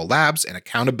virtual labs and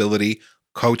accountability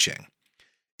coaching.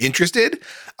 Interested?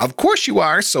 Of course you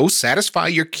are, so satisfy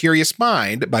your curious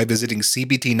mind by visiting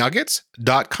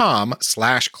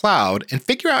cbtnuggets.com/cloud and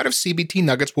figure out if CBT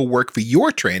Nuggets will work for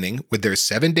your training with their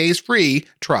 7 days free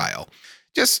trial.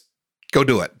 Just go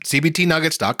do it.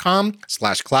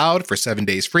 cbtnuggets.com/cloud for 7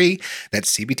 days free.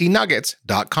 That's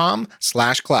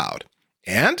cbtnuggets.com/cloud.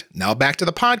 And now back to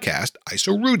the podcast I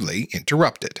so rudely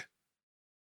interrupted.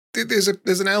 There's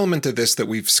an element to this that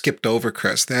we've skipped over,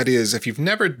 Kris. That is, if you've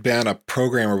never been a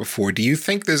programmer before, do you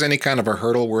think there's any kind of a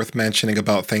hurdle worth mentioning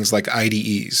about things like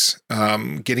IDEs,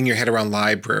 getting your head around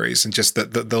libraries and just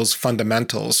those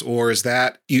fundamentals? Or is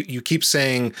that, you keep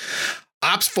saying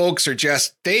ops folks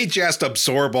they just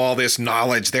absorb all this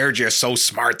knowledge. They're just so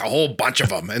smart, the whole bunch of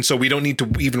them. And so we don't need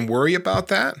to even worry about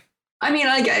that? I mean,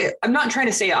 I'm not trying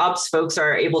to say ops folks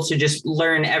are able to just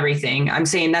learn everything. I'm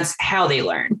saying that's how they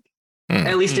learn.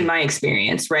 At least in my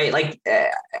experience, right? Like,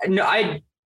 no, I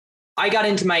got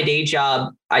into my day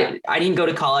job. I didn't go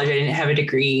to college. I didn't have a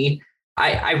degree.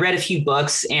 I read a few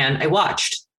books and I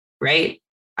watched, right?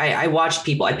 I watched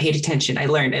people. I paid attention. I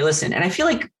learned. I listened. And I feel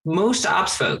like most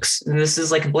ops folks, and this is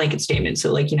like a blanket statement,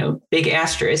 so like, big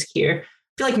asterisk here. I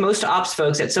feel like most ops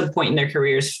folks at some point in their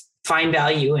careers find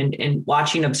value in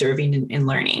watching, observing, and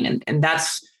learning. And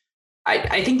that's,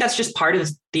 I think that's just part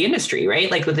of the industry, right?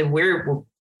 Like we're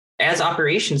as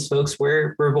operations folks,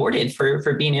 we're rewarded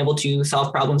for being able to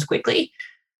solve problems quickly.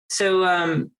 So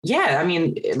I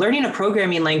mean, learning a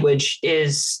programming language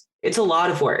it's a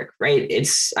lot of work, right?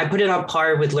 I put it on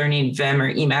par with learning Vim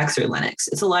or Emacs or Linux.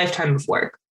 It's a lifetime of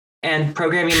work, and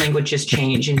programming languages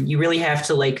change, and you really have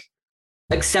to like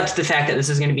accept the fact that this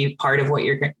is going to be part of what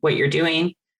you're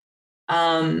doing.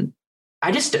 I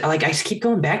just keep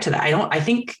going back to that. I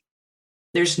think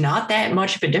there's not that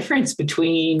much of a difference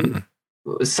between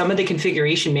some of the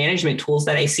configuration management tools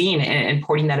that I've seen and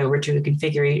porting that over to a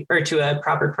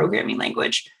proper programming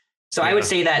language. So I would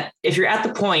say that if you're at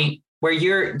the point where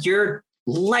you're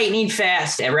lightning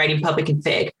fast at writing public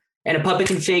config, and a public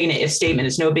config and an if statement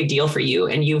is no big deal for you,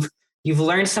 and you've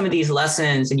learned some of these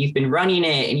lessons and you've been running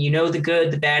it and you know the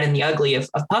good, the bad, and the ugly of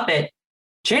Puppet,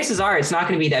 chances are it's not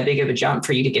going to be that big of a jump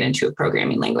for you to get into a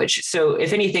programming language. So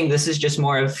if anything, this is just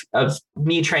more of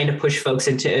me trying to push folks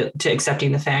into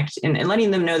accepting the fact and letting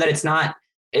them know that it's not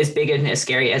as big and as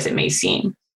scary as it may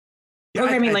seem.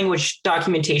 Programming language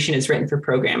documentation is written for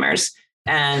programmers.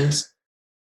 And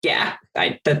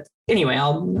anyway,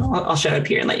 I'll shut up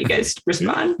here and let you guys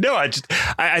respond. No, I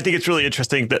think it's really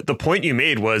interesting that the point you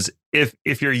made was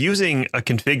if you're using a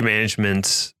config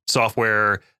management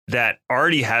software that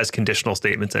already has conditional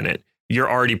statements in it, you're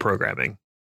already programming.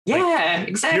 Yeah,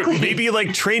 exactly. Maybe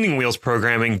like training wheels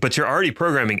programming, but you're already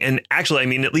programming. And actually, I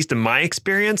mean, at least in my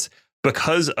experience,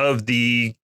 because of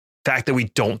the fact that we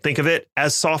don't think of it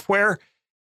as software,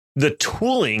 the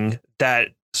tooling that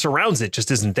surrounds it just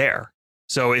isn't there.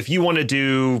 So if you want to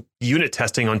do unit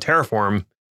testing on Terraform,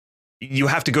 you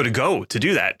have to Go to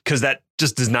do that, because that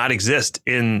just does not exist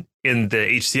in the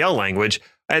HCL language.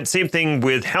 And same thing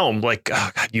with Helm. Like,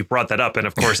 oh God, you brought that up. And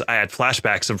of course, I had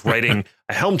flashbacks of writing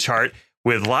a Helm chart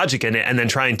with logic in it and then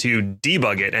trying to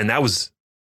debug it. And that was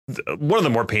one of the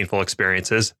more painful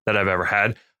experiences that I've ever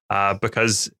had,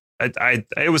 because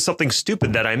it was something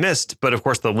stupid that I missed. But of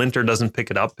course, the linter doesn't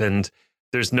pick it up and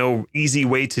there's no easy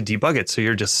way to debug it. So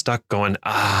you're just stuck going,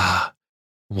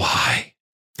 why?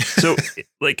 So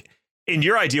like in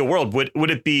your ideal world, would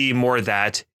it be more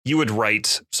that you would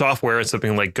write software in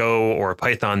something like Go or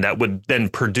Python that would then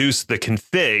produce the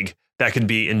config that could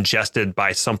be ingested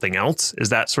by something else? Is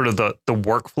that sort of the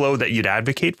workflow that you'd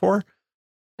advocate for?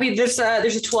 I mean, there's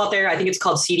a tool out there. I think it's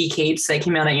called CD Capes that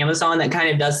came out on Amazon that kind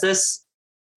of does this.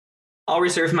 I'll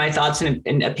reserve my thoughts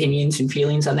and opinions and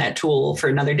feelings on that tool for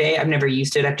another day. I've never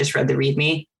used it. I've just read the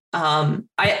README.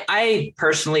 I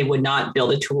personally would not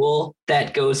build a tool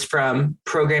that goes from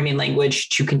programming language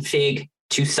to config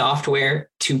to software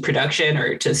to production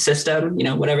or to system,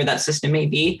 whatever that system may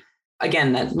be.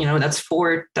 Again, that's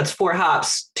four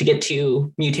hops to get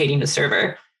to mutating the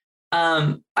server.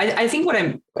 I think what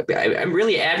I'm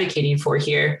really advocating for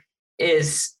here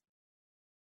is,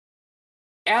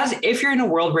 as if you're in a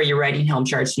world where you're writing Helm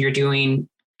charts and you're doing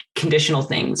conditional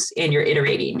things and you're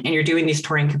iterating and you're doing these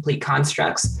Turing complete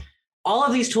constructs, all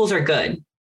of these tools are good.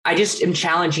 I just am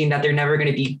challenging that they're never going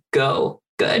to be Go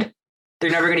good. They're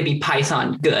never going to be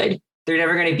Python good. They're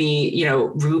never going to be,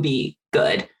 Ruby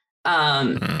good.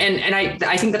 And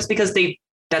I think that's because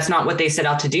that's not what they set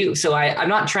out to do. So I'm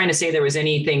not trying to say there was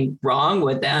anything wrong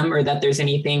with them or that there's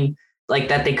anything like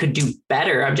that they could do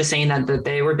better. I'm just saying that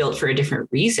they were built for a different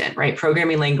reason, right?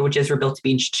 Programming languages were built to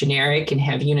be generic and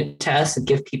have unit tests and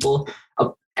give people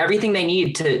everything they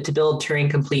need to build Turing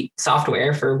complete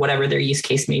software for whatever their use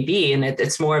case may be. And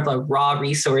it's more of a raw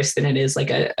resource than it is like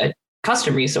a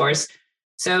custom resource.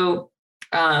 So,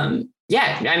 I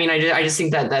mean, I just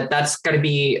think that's going to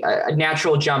be a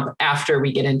natural jump after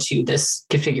we get into this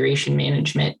configuration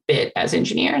management bit as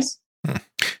engineers.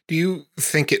 Do you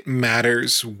think it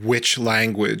matters which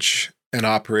language an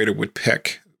operator would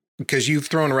pick? Because you've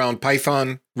thrown around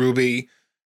Python, Ruby,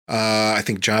 I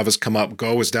think Java's come up,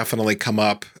 Go has definitely come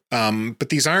up, but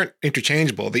these aren't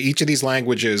interchangeable. Each of these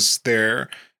languages, they're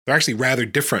actually rather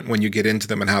different when you get into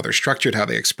them and how they're structured, how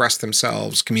they express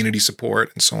themselves, community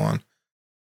support, and so on.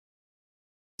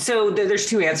 So there's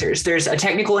two answers. There's a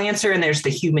technical answer and there's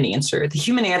the human answer. The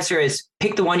human answer is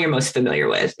pick the one you're most familiar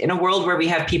with. In a world where we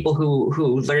have people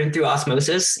who learn through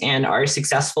osmosis and are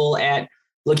successful at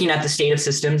looking at the state of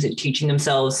systems and teaching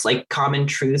themselves like common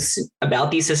truths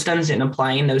about these systems and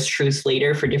applying those truths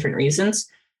later for different reasons.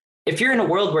 If you're in a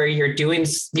world where you're doing,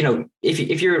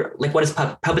 if you're like, what is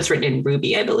Puppet's written in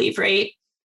Ruby, I believe, right?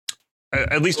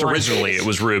 At least originally it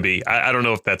was Ruby. I don't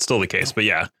know if that's still the case, but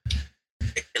yeah.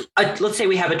 Let's say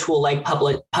we have a tool like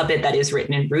Puppet that is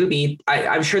written in Ruby.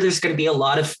 I'm sure there's going to be a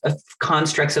lot of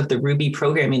constructs of the Ruby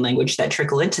programming language that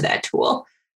trickle into that tool,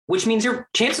 which means your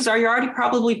chances are you're already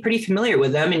probably pretty familiar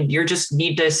with them. And you just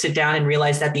need to sit down and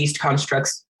realize that these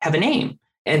constructs have a name.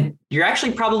 And you're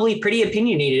actually probably pretty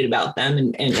opinionated about them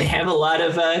and have a lot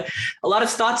of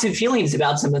thoughts and feelings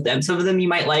about some of them. Some of them you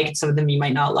might like, some of them you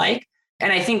might not like.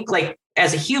 And I think like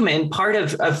as a human, part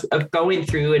of going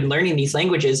through and learning these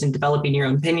languages and developing your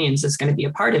own opinions is going to be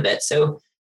a part of it. So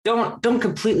don't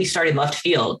completely start in left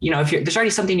field. If there's already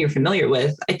something you're familiar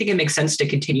with, I think it makes sense to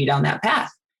continue down that path.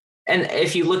 And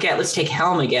if you look at, let's take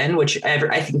Helm again, which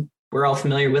I think we're all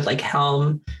familiar with, like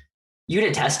Helm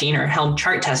unit testing or Helm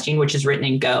chart testing, which is written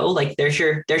in Go. Like there's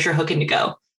your hook into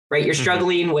Go, right? You're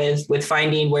struggling with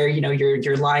finding where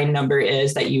your line number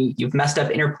is that you've messed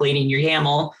up interpolating your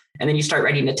YAML, and then you start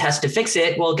writing a test to fix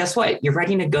it. Well, guess what? You're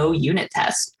writing a Go unit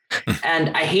test. And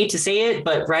I hate to say it,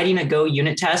 but writing a Go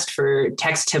unit test for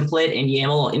text template and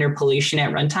YAML interpolation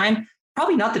at runtime,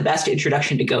 probably not the best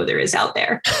introduction to Go there is out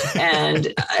there.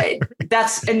 And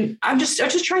I'm just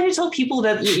trying to tell people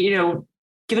that,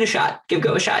 give it a shot, give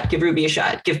Go a shot, give Ruby a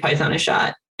shot, give Python a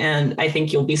shot. And I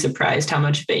think you'll be surprised how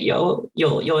much of it you'll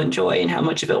enjoy and how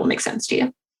much of it will make sense to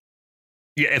you.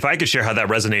 Yeah, if I could share how that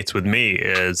resonates with me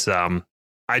is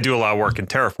I do a lot of work in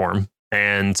Terraform,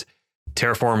 and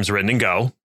Terraform's written in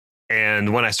Go.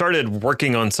 And when I started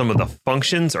working on some of the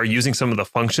functions or using some of the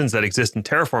functions that exist in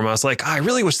Terraform, I was like, I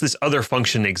really wish this other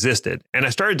function existed. And I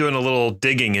started doing a little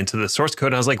digging into the source code.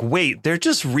 And I was like, wait, they're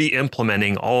just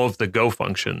re-implementing all of the Go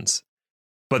functions,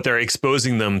 but they're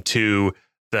exposing them to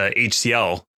the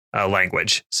HCL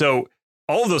language. So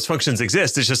all of those functions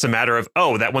exist. It's just a matter of,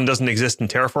 oh, that one doesn't exist in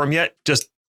Terraform yet. Just,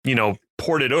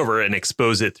 port it over and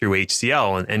expose it through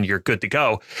HCL and you're good to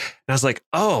go. And I was like,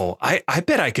 oh, I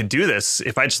bet I could do this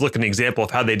if I just look at an example of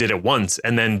how they did it once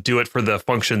and then do it for the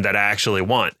function that I actually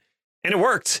want. And it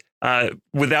worked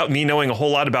without me knowing a whole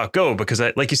lot about Go, because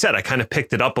like you said, I kind of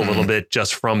picked it up a little bit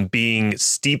just from being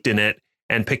steeped in it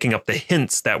and picking up the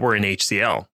hints that were in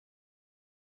HCL.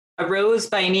 A rose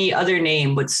by any other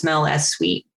name would smell as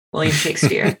sweet. William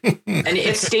Shakespeare. An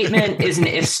if statement is an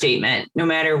if statement, no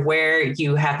matter where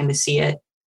you happen to see it,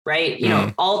 right?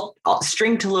 All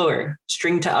string to lower,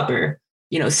 string to upper,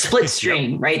 split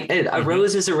string, yep. Right? A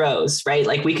rose is a rose, right?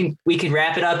 Like we can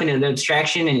wrap it up in an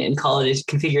abstraction and call it a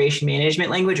configuration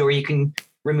management language, or you can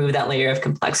remove that layer of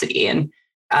complexity. And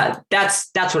that's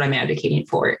what I'm advocating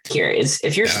for here is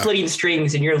if you're splitting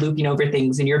strings and you're looping over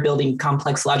things and you're building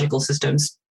complex logical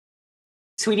systems,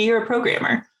 sweetie, you're a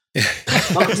programmer.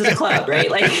 Welcome to the club, right?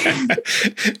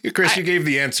 Kris, you gave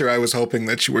the answer I was hoping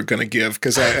that you were going to give,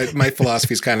 because my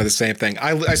philosophy is kind of the same thing.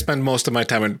 I spend most of my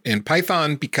time in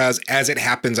Python because, as it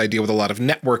happens, I deal with a lot of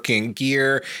networking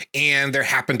gear, and there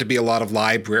happen to be a lot of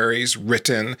libraries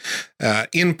written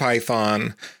in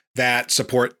Python that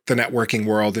support the networking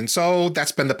world. And so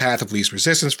that's been the path of least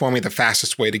resistance for me, the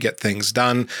fastest way to get things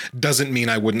done. Doesn't mean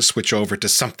I wouldn't switch over to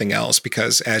something else,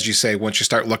 because, as you say, once you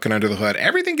start looking under the hood,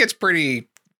 everything gets pretty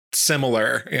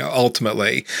similar,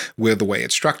 ultimately, with the way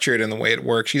it's structured and the way it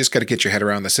works. You just got to get your head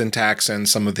around the syntax and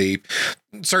certainly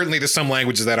there's some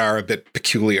languages that are a bit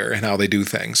peculiar in how they do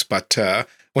things. But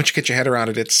once you get your head around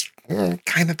it, it's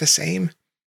kind of the same.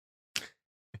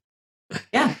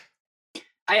 Yeah.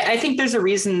 I think there's a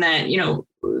reason that,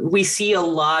 we see a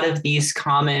lot of these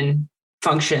common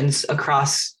functions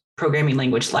across programming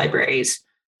language libraries.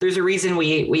 There's a reason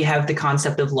we have the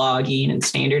concept of logging and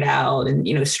standard out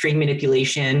and, string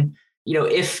manipulation.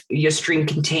 If your string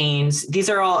contains, these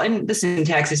are all, and the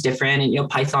syntax is different, and,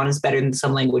 Python is better than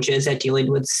some languages at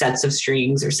dealing with sets of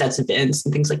strings or sets of ints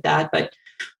and things like that. But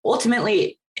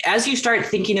ultimately, as you start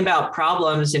thinking about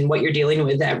problems and what you're dealing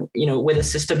with, with a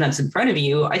system that's in front of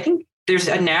you, I think there's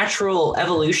a natural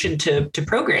evolution to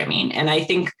programming. And I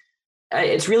think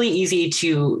it's really easy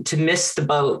to miss the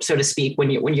boat, so to speak,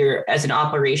 when you're as an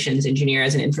operations engineer,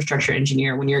 as an infrastructure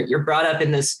engineer, when you're brought up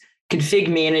in this config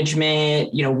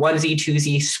management, onesie,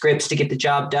 twosie scripts to get the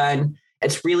job done.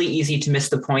 It's really easy to miss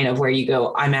the point of where you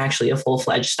go, I'm actually a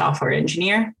full-fledged software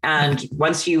engineer. And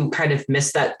once you kind of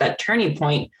miss that turning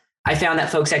point, I found that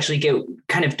folks actually get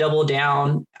kind of double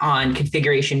down on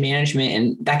configuration management,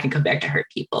 and that can come back to hurt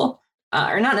people.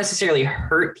 Or not necessarily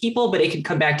hurt people, but it could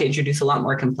come back to introduce a lot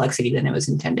more complexity than it was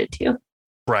intended to.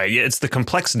 Right. Yeah, it's the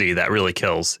complexity that really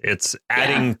kills. It's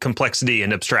adding complexity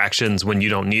and abstractions when you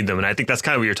don't need them. And I think that's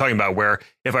kind of what you're talking about, where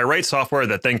if I write software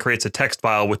that then creates a text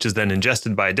file, which is then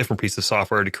ingested by a different piece of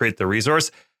software to create the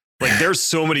resource, like there's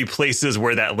so many places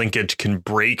where that linkage can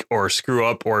break or screw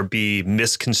up or be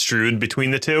misconstrued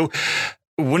between the two.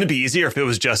 Wouldn't it be easier if it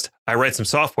was just, I write some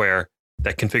software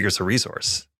that configures a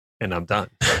resource and I'm done?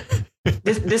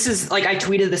 This is like, I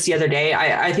tweeted this the other day.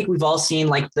 I think we've all seen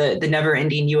like the never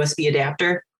ending USB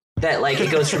adapter that like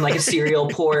it goes from like a serial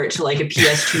port to like a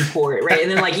PS2 port, right? And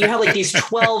then like you have like these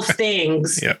 12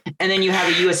 things, and then you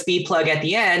have a USB plug at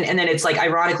the end. And then it's like,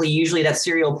 ironically, usually that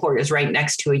serial port is right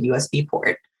next to a USB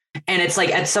port. And it's like,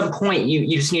 at some point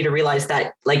you just need to realize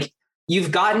that like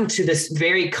you've gotten to this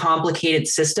very complicated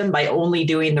system by only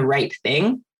doing the right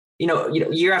thing.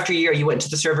 Year after year, you went to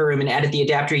the server room and added the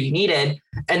adapter you needed.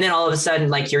 And then all of a sudden,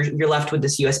 like you're left with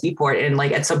this USB port. And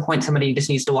like at some point, somebody just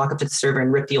needs to walk up to the server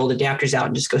and rip the old adapters out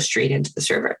and just go straight into the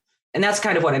server. And that's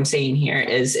kind of what I'm saying here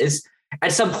is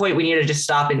at some point we need to just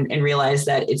stop and realize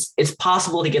that it's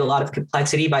possible to get a lot of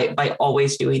complexity by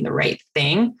always doing the right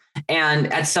thing.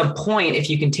 And at some point, if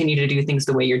you continue to do things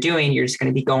the way you're doing, you're just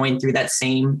going to be going through that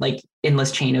same like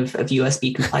endless chain of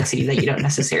USB complexity that you don't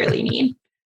necessarily need.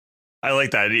 I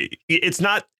like that. It's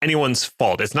not anyone's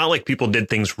fault. It's not like people did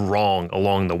things wrong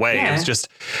along the way. It's just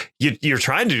you're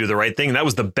trying to do the right thing. That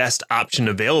was the best option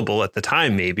available at the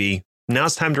time, maybe. Now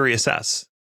it's time to reassess.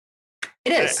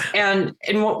 It is. And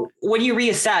when you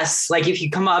reassess, like if you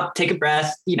come up, take a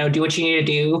breath, do what you need to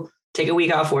do, take a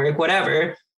week off work,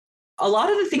 whatever. A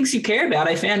lot of the things you care about,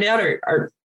 I found out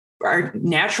are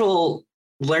natural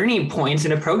learning points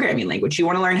in a programming language. You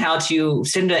want to learn how to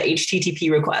send a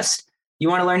HTTP request. You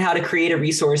want to learn how to create a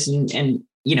resource in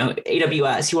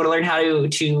AWS. You want to learn how to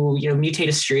mutate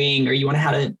a string, or you want to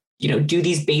how to do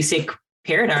these basic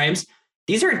paradigms.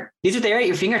 These are there at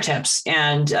your fingertips,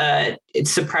 and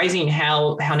it's surprising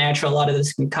how natural a lot of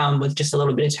this can come with just a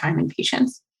little bit of time and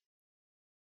patience.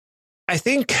 I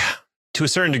think to a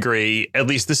certain degree, at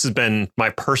least this has been my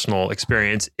personal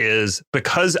experience, is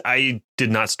because I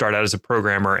did not start out as a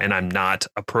programmer and I'm not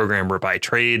a programmer by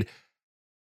trade,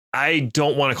 I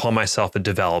don't want to call myself a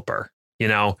developer.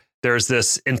 There's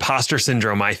this imposter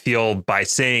syndrome I feel by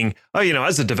saying,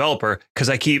 as a developer, because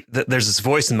there's this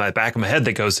voice in the back of my head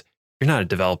that goes, you're not a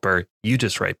developer, you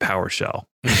just write PowerShell.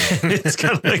 It's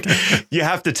kind of like you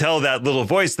have to tell that little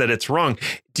voice that it's wrong.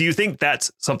 Do you think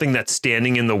that's something that's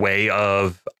standing in the way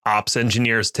of ops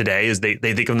engineers today, is they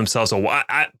think of themselves,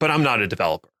 but I'm not a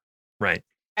developer, right?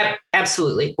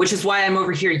 Absolutely. Which is why I'm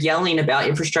over here yelling about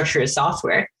infrastructure as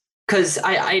software. Because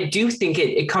I do think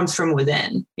it comes from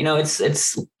within.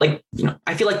 It's like,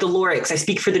 I feel like the Lorix, I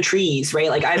speak for the trees, right?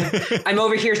 Like I'm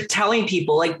over here telling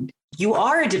people, like, you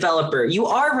are a developer, you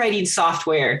are writing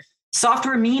software.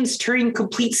 Software means turning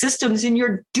complete systems, and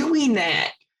you're doing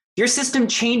that. Your system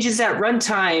changes at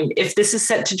runtime if this is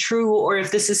set to true or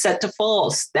if this is set to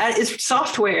false. That is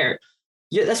software.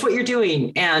 That's what you're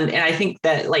doing. And I think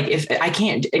that, like, if I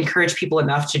can't encourage people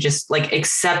enough to just like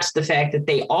accept the fact that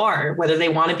they are, whether they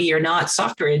want to be or not,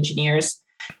 software engineers.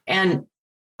 And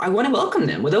I want to welcome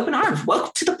them with open arms.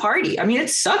 Welcome to the party. I mean,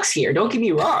 it sucks here. Don't get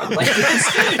me wrong. Like,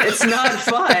 it's not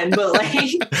fun, but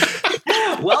like,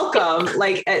 welcome.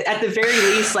 Like, at the very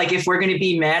least, like, if we're going to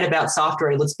be mad about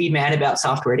software, let's be mad about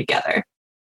software together.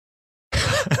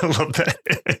 I love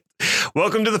that.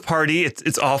 Welcome to the party.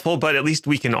 It's awful, but at least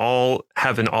we can all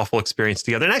have an awful experience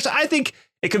together. And actually, I think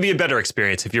it could be a better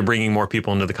experience if you're bringing more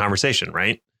people into the conversation,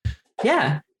 right?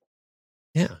 Yeah.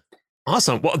 Yeah.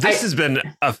 Awesome. Well, this has been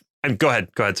go ahead.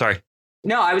 Sorry.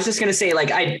 No, I was just going to say,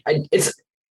 like,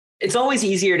 it's always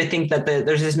easier to think that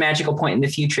there's this magical point in the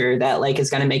future that, like,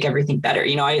 is going to make everything better.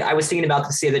 I was thinking about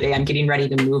this the other day. I'm getting ready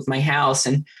to move my house,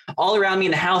 and all around me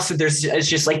in the house, it's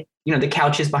just like, the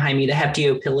couches behind me, the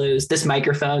Heptio pillows, this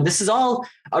microphone. This is all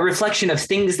a reflection of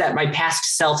things that my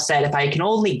past self said, if I can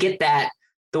only get that,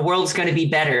 the world's going to be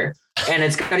better, and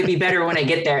it's going to be better when I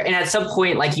get there. And at some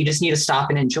point, like, you just need to stop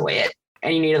and enjoy it.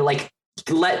 And you need to, like,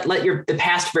 let the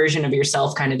past version of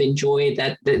yourself kind of enjoy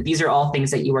that. These are all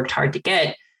things that you worked hard to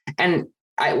get. And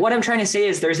what I'm trying to say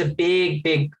is there's a big,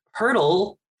 big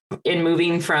hurdle in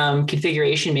moving from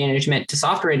configuration management to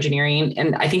software engineering.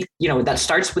 And I think, that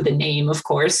starts with the name, of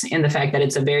course, and the fact that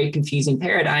it's a very confusing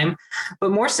paradigm.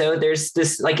 But more so, there's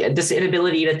this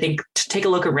inability to take a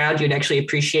look around you and actually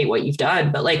appreciate what you've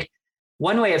done. But, like,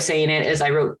 one way of saying it is I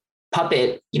wrote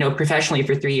Puppet, professionally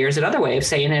for 3 years. Another way of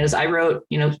saying it is I wrote,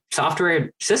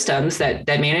 software systems that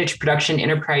manage production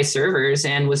enterprise servers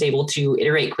and was able to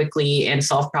iterate quickly and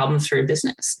solve problems for a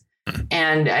business.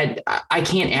 And I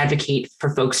can't advocate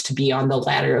for folks to be on the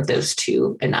latter of those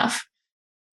two enough.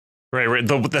 Right.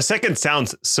 The second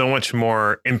sounds so much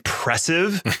more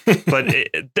impressive, but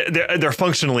they're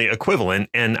functionally equivalent.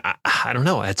 And I don't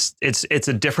know. It's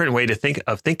a different way to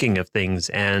thinking of things.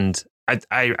 And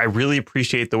I really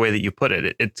appreciate the way that you put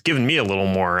it. It's given me a little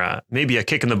more, maybe a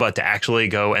kick in the butt to actually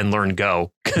go and learn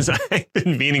Go, because I've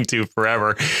been meaning to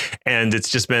forever. And it's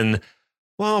just been,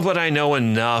 well, but I know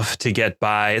enough to get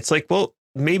by. It's like, well,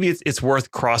 maybe it's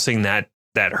worth crossing that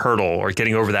hurdle or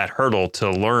getting over that hurdle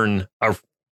to learn a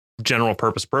general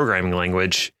purpose programming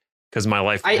language, because my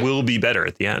life will be better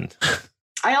at the end.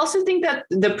 I also think that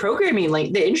the programming,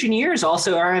 like the engineers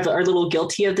also are a little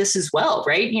guilty of this as well,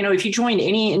 right? If you join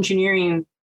any engineering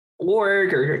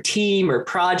org or team or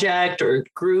project or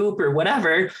group or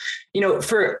whatever,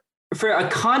 for a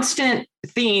constant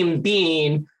theme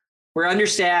being, we're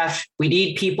understaffed, we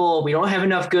need people, we don't have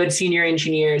enough good senior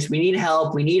engineers, we need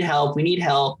help.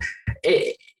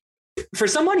 For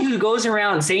someone who goes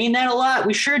around saying that a lot,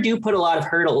 we sure do put a lot of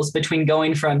hurdles between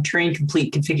going from Turing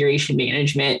complete configuration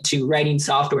management to writing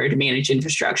software to manage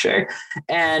infrastructure.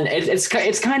 And it's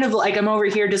kind of like I'm over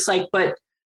here just like, but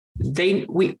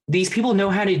these people know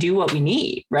how to do what we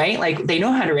need, right? Like, they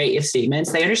know how to write if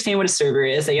statements. They understand what a server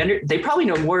is. They probably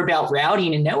know more about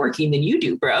routing and networking than you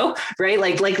do, bro. Right?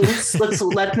 Like let's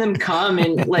let them come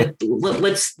and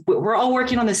we're all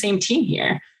working on the same team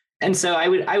here. And so I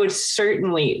would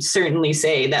certainly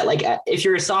say that, like, if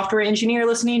you're a software engineer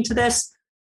listening to this,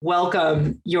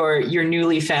 welcome your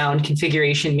newly found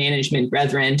configuration management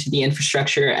brethren to the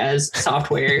infrastructure as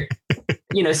software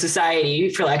society,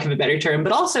 for lack of a better term,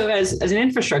 but also as an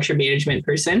infrastructure management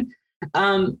person.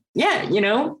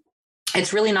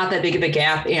 It's really not that big of a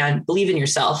gap, and believe in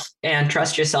yourself and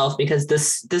trust yourself, because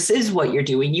this is what you're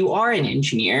doing. You are an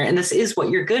engineer and this is what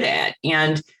you're good at.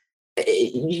 And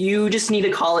you just need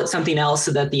to call it something else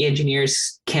so that the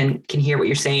engineers can hear what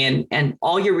you're saying. And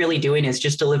all you're really doing is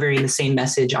just delivering the same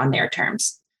message on their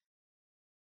terms.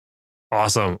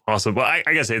 Awesome. Well, I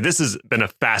gotta say, this has been a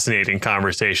fascinating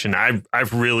conversation.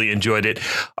 I've really enjoyed it.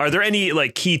 Are there any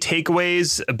like key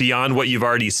takeaways beyond what you've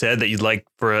already said that you'd like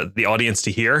for the audience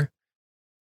to hear?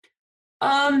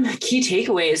 Key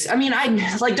takeaways. I mean,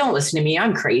 don't listen to me.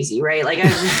 I'm crazy, right? Like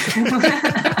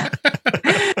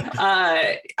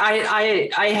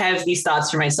I have these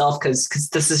thoughts for myself because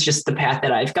this is just the path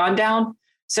that I've gone down.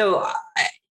 So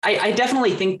I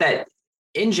definitely think that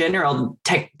in general,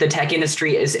 the tech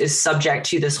industry is subject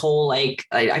to this whole, like,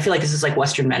 I feel like this is like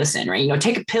Western medicine, right?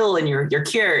 Take a pill and you're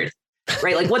cured,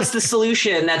 right? Like, what's the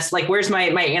solution? That's like, where's my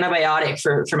antibiotic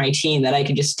for my team that I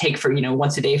can just take for,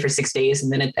 once a day for 6 days,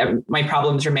 and then my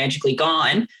problems are magically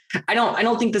gone. I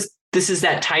don't think this is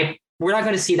that type. We're not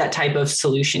going to see that type of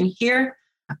solution here.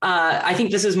 I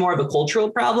think this is more of a cultural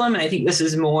problem. And I think this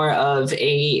is more of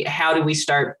how do we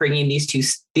start bringing these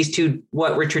two,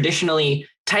 what were traditionally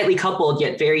tightly coupled,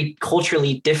 yet very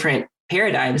culturally different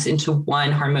paradigms into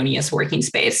one harmonious working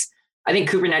space. I think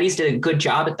Kubernetes did a good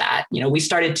job at that. We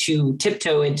started to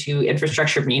tiptoe into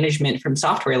infrastructure management from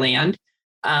software land.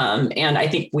 And I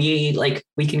think we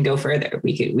can go further.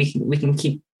 We can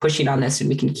keep pushing on this, and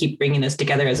we can keep bringing this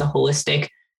together as a holistic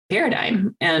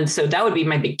paradigm. And so that would be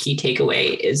my big key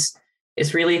takeaway is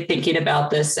really thinking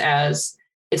about this as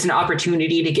it's an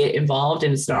opportunity to get involved,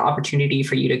 and it's an opportunity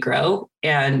for you to grow.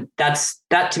 And that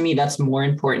to me, that's more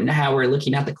important to how we're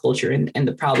looking at the culture and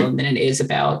the problem than it is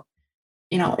about,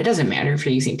 it doesn't matter if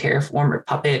you're using Terraform or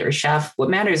Puppet or Chef. What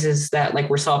matters is that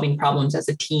we're solving problems as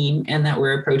a team, and that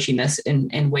we're approaching this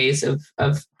in ways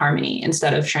of harmony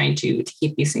instead of trying to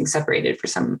keep these things separated for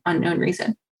some unknown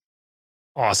reason.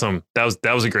 Awesome. That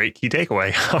was a great key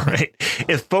takeaway. All right.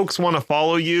 If folks want to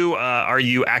follow you, are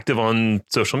you active on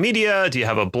social media? Do you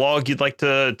have a blog you'd like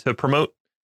to promote?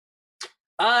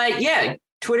 Yeah.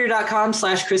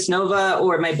 Twitter.com/Kris Nóva,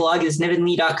 or my blog is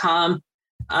nivenly.com.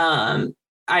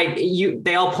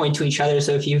 They all point to each other.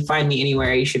 So if you find me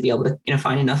anywhere, you should be able to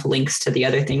find enough links to the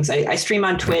other things. I stream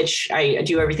on Twitch. I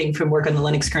do everything from work on the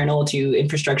Linux kernel to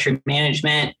infrastructure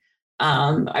management.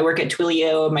 I work at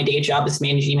Twilio. My day job is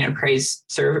managing enterprise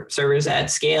servers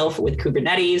at scale with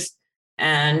Kubernetes.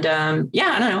 And I don't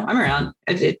know. I'm around.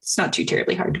 It's not too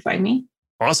terribly hard to find me.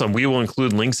 Awesome. We will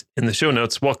include links in the show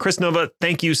notes. Well, Kris Nóva,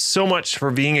 thank you so much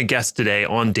for being a guest today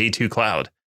on Day 2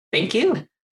 Cloud. Thank you.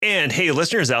 And hey,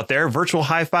 listeners out there, virtual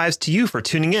high fives to you for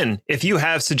tuning in. If you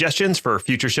have suggestions for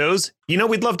future shows,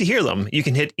 we'd love to hear them. You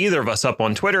can hit either of us up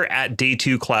on Twitter at Day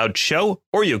 2 Cloud Show,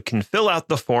 or you can fill out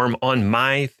the form on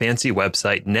my fancy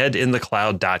website,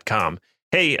 nedinthecloud.com.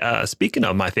 Hey, speaking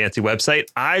of my fancy website,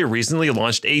 I recently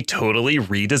launched a totally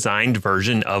redesigned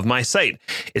version of my site.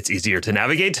 It's easier to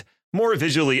navigate, more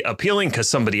visually appealing because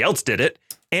somebody else did it,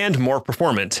 and more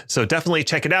performant. So definitely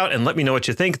check it out and let me know what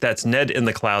you think. That's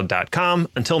nedinthecloud.com.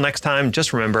 Until next time,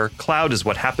 just remember, cloud is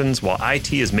what happens while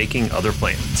IT is making other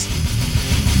plans.